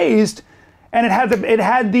was phrased, and it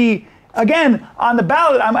had the again on the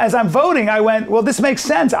ballot. As I'm voting, I went, well, this makes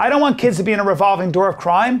sense. I don't want kids to be in a revolving door of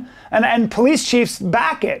crime, and police chiefs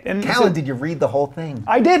back it. And Callen, did you read the whole thing?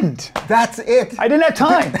 I didn't. That's it. I didn't have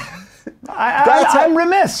time. I'm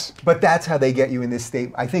remiss. But that's how they get you in this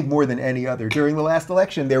state, I think, more than any other. During the last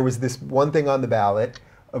election, there was this one thing on the ballot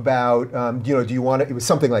about, do you want to, it was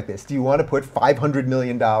something like this, do you want to put $500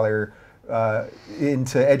 million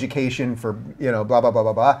into education for, blah, blah, blah,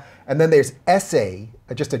 blah, blah. And then there's essay,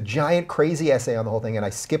 just a giant crazy essay on the whole thing, and I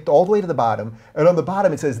skipped all the way to the bottom, and on the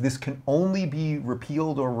bottom it says this can only be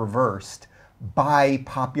repealed or reversed by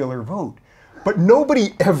popular vote. But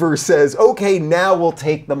nobody ever says, okay, now we'll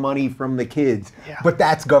take the money from the kids. Yeah. But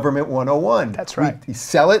that's government 101. That's right. You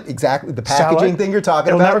sell it, exactly, the packaging thing you're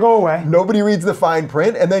talking about. It'll never go away. Nobody reads the fine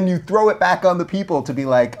print, and then you throw it back on the people to be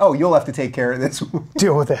like, oh, you'll have to take care of this.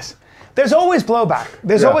 Deal with this. There's always blowback.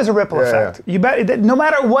 There's always a ripple effect. Yeah. You bet. No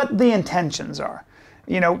matter what the intentions are.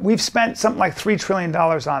 We've spent something like $3 trillion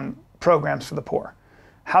on programs for the poor.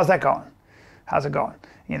 How's that going? How's it going?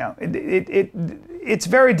 It's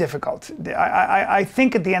very difficult. I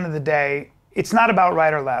think at the end of the day, it's not about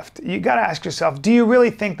right or left. You got to ask yourself, do you really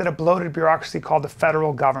think that a bloated bureaucracy called the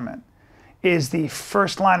federal government is the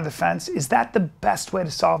first line of defense? Is that the best way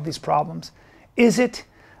to solve these problems? Is it?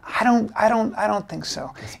 I don't think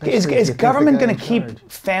so. Is government going to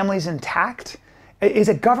keep families intact? Is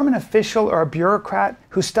a government official or a bureaucrat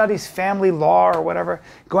who studies family law or whatever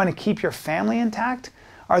going to keep your family intact?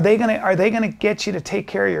 Are they going to get you to take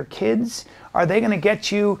care of your kids? Are they going to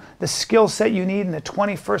get you the skill set you need in the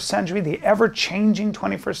 21st century, the ever-changing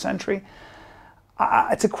 21st century?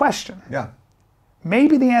 It's a question. Yeah.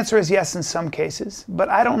 Maybe the answer is yes in some cases, but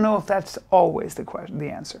I don't know if that's always the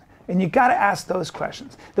answer. And you got to ask those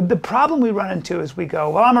questions. The problem we run into is we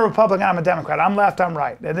go, well, I'm a Republican, I'm a Democrat, I'm left, I'm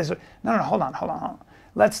right. No, hold on.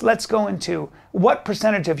 Let's go into what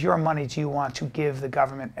percentage of your money do you want to give the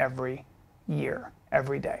government every year,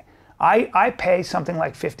 every day? I pay something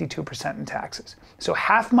like 52% in taxes. So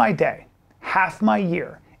half my day, half my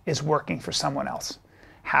year is working for someone else.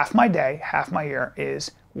 Half my day, half my year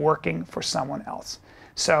is working for someone else.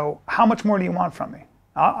 So how much more do you want from me?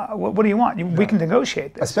 What do you want? We can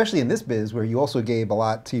negotiate this. Especially in this biz where you also gave a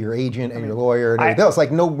lot to your agent and your lawyer and everything else. Like,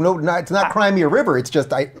 it's not Cry Me a River. It's just,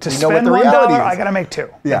 to know what spend the reality $1, is. I got to make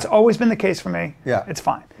 $2. Yeah. It's always been the case for me. Yeah. It's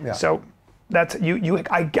fine. Yeah. So that's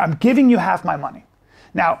I'm giving you half my money.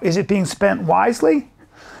 Now, is it being spent wisely?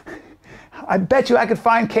 I bet you I could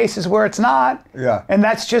find cases where it's not. Yeah. And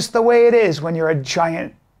that's just the way it is when you're a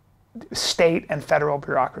giant state and federal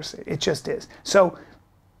bureaucracy. It just is. So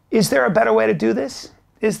is there a better way to do this?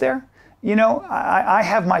 Is there? I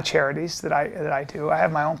have my charities that I do. I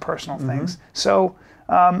have my own personal things. So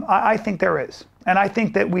I think there is. And I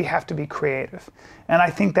think that we have to be creative. And I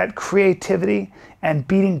think that creativity and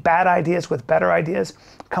beating bad ideas with better ideas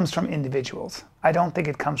comes from individuals. I don't think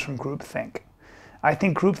it comes from groupthink. I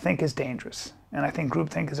think groupthink is dangerous. And I think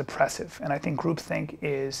groupthink is oppressive. And I think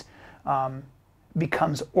groupthink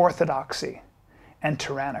becomes orthodoxy and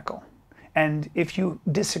tyrannical. And if you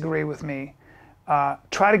disagree with me,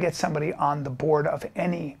 try to get somebody on the board of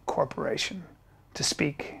any corporation to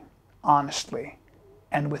speak honestly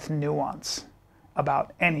and with nuance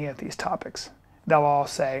about any of these topics. They'll all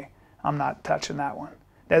say, I'm not touching that one.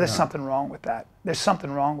 There's something wrong with that. There's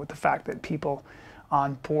something wrong with the fact that people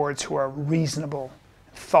on boards who are reasonable,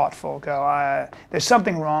 thoughtful, go, there's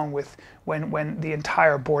something wrong with when the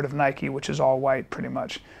entire board of Nike, which is all white pretty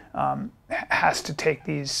much, has to take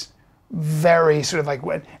these very sort of like,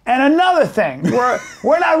 and another thing,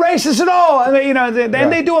 we're not racist at all. I mean,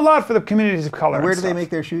 and they do a lot for the communities of color. Where do they make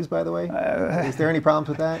their shoes, by the way? Is there any problems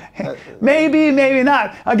with that? Maybe, maybe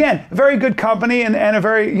not. Again, very good company and a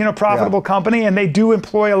very profitable company, and they do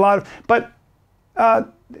employ a lot of. But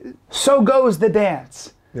so goes the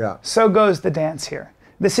dance. Yeah. So goes the dance here.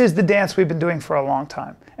 This is the dance we've been doing for a long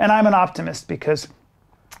time, and I'm an optimist because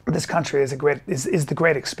this country is the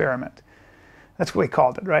great experiment. That's what we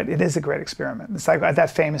called it, right? It is a great experiment. It's like that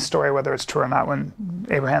famous story, whether it's true or not, when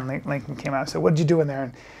Abraham Lincoln came out and said, "What did you do in there?"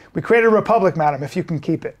 And we created a republic, madam, if you can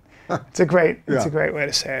keep it. It's a great way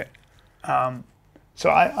to say it. So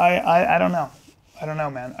I don't know. I don't know,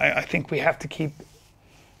 man. I think we have to keep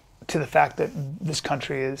to the fact that this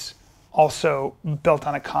country is also built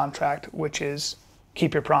on a contract, which is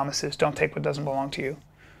keep your promises, don't take what doesn't belong to you.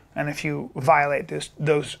 And if you violate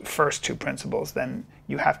those first two principles, then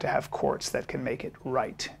you have to have courts that can make it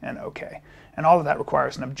right and okay. And all of that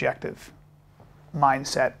requires an objective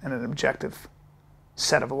mindset and an objective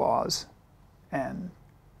set of laws and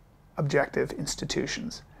objective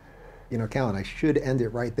institutions. You know, Callen, I should end it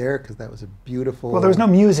right there because that was a beautiful... Well, there was no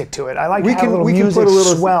music to it. I like to have a little music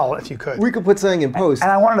swell, if you could. We could put something in post.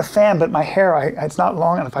 And I wanted a fan, but my hair, it's not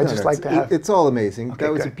long enough. I just like to have... It's all amazing. Okay,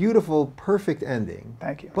 that was good. a beautiful, perfect ending.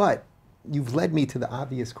 Thank you. But you've led me to the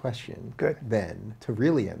obvious question then, to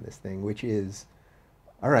really end this thing, which is,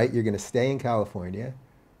 all right, you're going to stay in California.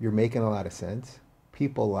 You're making a lot of sense.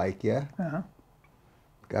 People like you.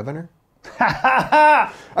 Governor?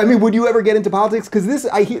 I mean, would you ever get into politics? Because this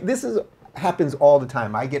happens all the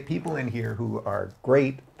time. I get people in here who are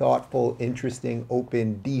great, thoughtful, interesting,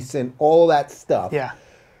 open, decent, all that stuff. Yeah.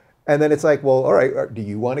 And then it's like, well, all right, do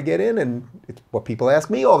you want to get in? And it's what people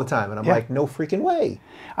ask me all the time. And I'm like, no freaking way.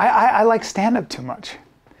 I like stand-up too much.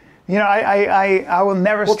 You know, I will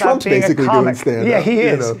never stop Trump's being basically a comic. doing stand-up. Yeah, he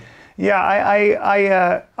is. You know.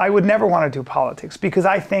 Yeah, I would never want to do politics because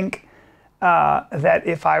I think that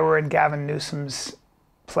if I were in Gavin Newsom's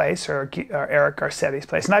place or Eric Garcetti's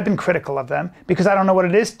place, and I've been critical of them because I don't know what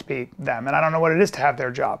it is to be them and I don't know what it is to have their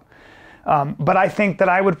job. But I think that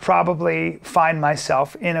I would probably find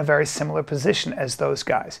myself in a very similar position as those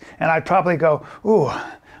guys. And I'd probably go, ooh,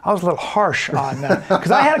 I was a little harsh on that. Because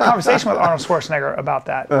I had a conversation with Arnold Schwarzenegger about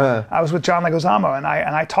that. I was with John Leguizamo and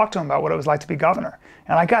I talked to him about what it was like to be governor.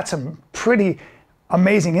 And I got some pretty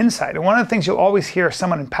amazing insight. And one of the things you'll always hear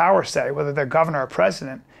someone in power say, whether they're governor or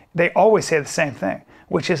president, they always say the same thing,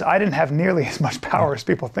 which is I didn't have nearly as much power as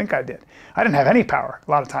people think I did. I didn't have any power,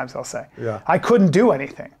 a lot of times they'll say. I couldn't do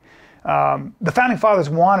anything. The Founding Fathers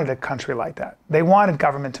wanted a country like that. They wanted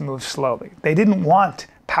government to move slowly. They didn't want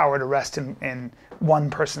power to rest in one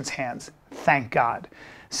person's hands, thank God.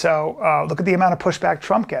 So look at the amount of pushback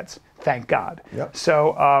Trump gets, thank God.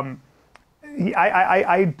 So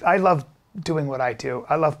I love doing what I do.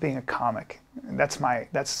 I love being a comic. That's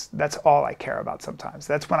all I care about sometimes.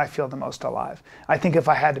 That's when I feel the most alive. I think if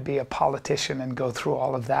I had to be a politician and go through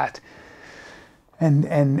all of that and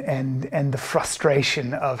the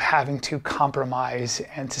frustration of having to compromise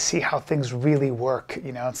and to see how things really work,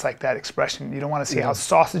 you know, it's like that expression. You don't want to see how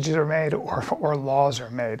sausages are made or laws are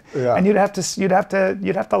made. And you'd have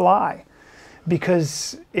to lie.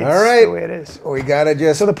 Because it's the way it is. We gotta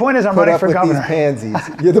just. So the point is, I'm running for governor. These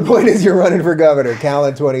pansies. The point is, you're running for governor,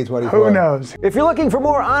 Callen 2024. Who knows? If you're looking for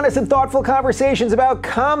more honest and thoughtful conversations about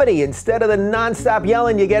comedy instead of the nonstop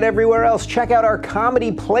yelling you get everywhere else, check out our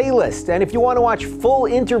comedy playlist. And if you want to watch full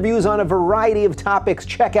interviews on a variety of topics,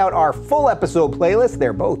 check out our full episode playlist.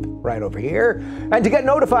 They're both right over here. And to get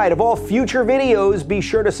notified of all future videos, be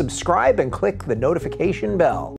sure to subscribe and click the notification bell.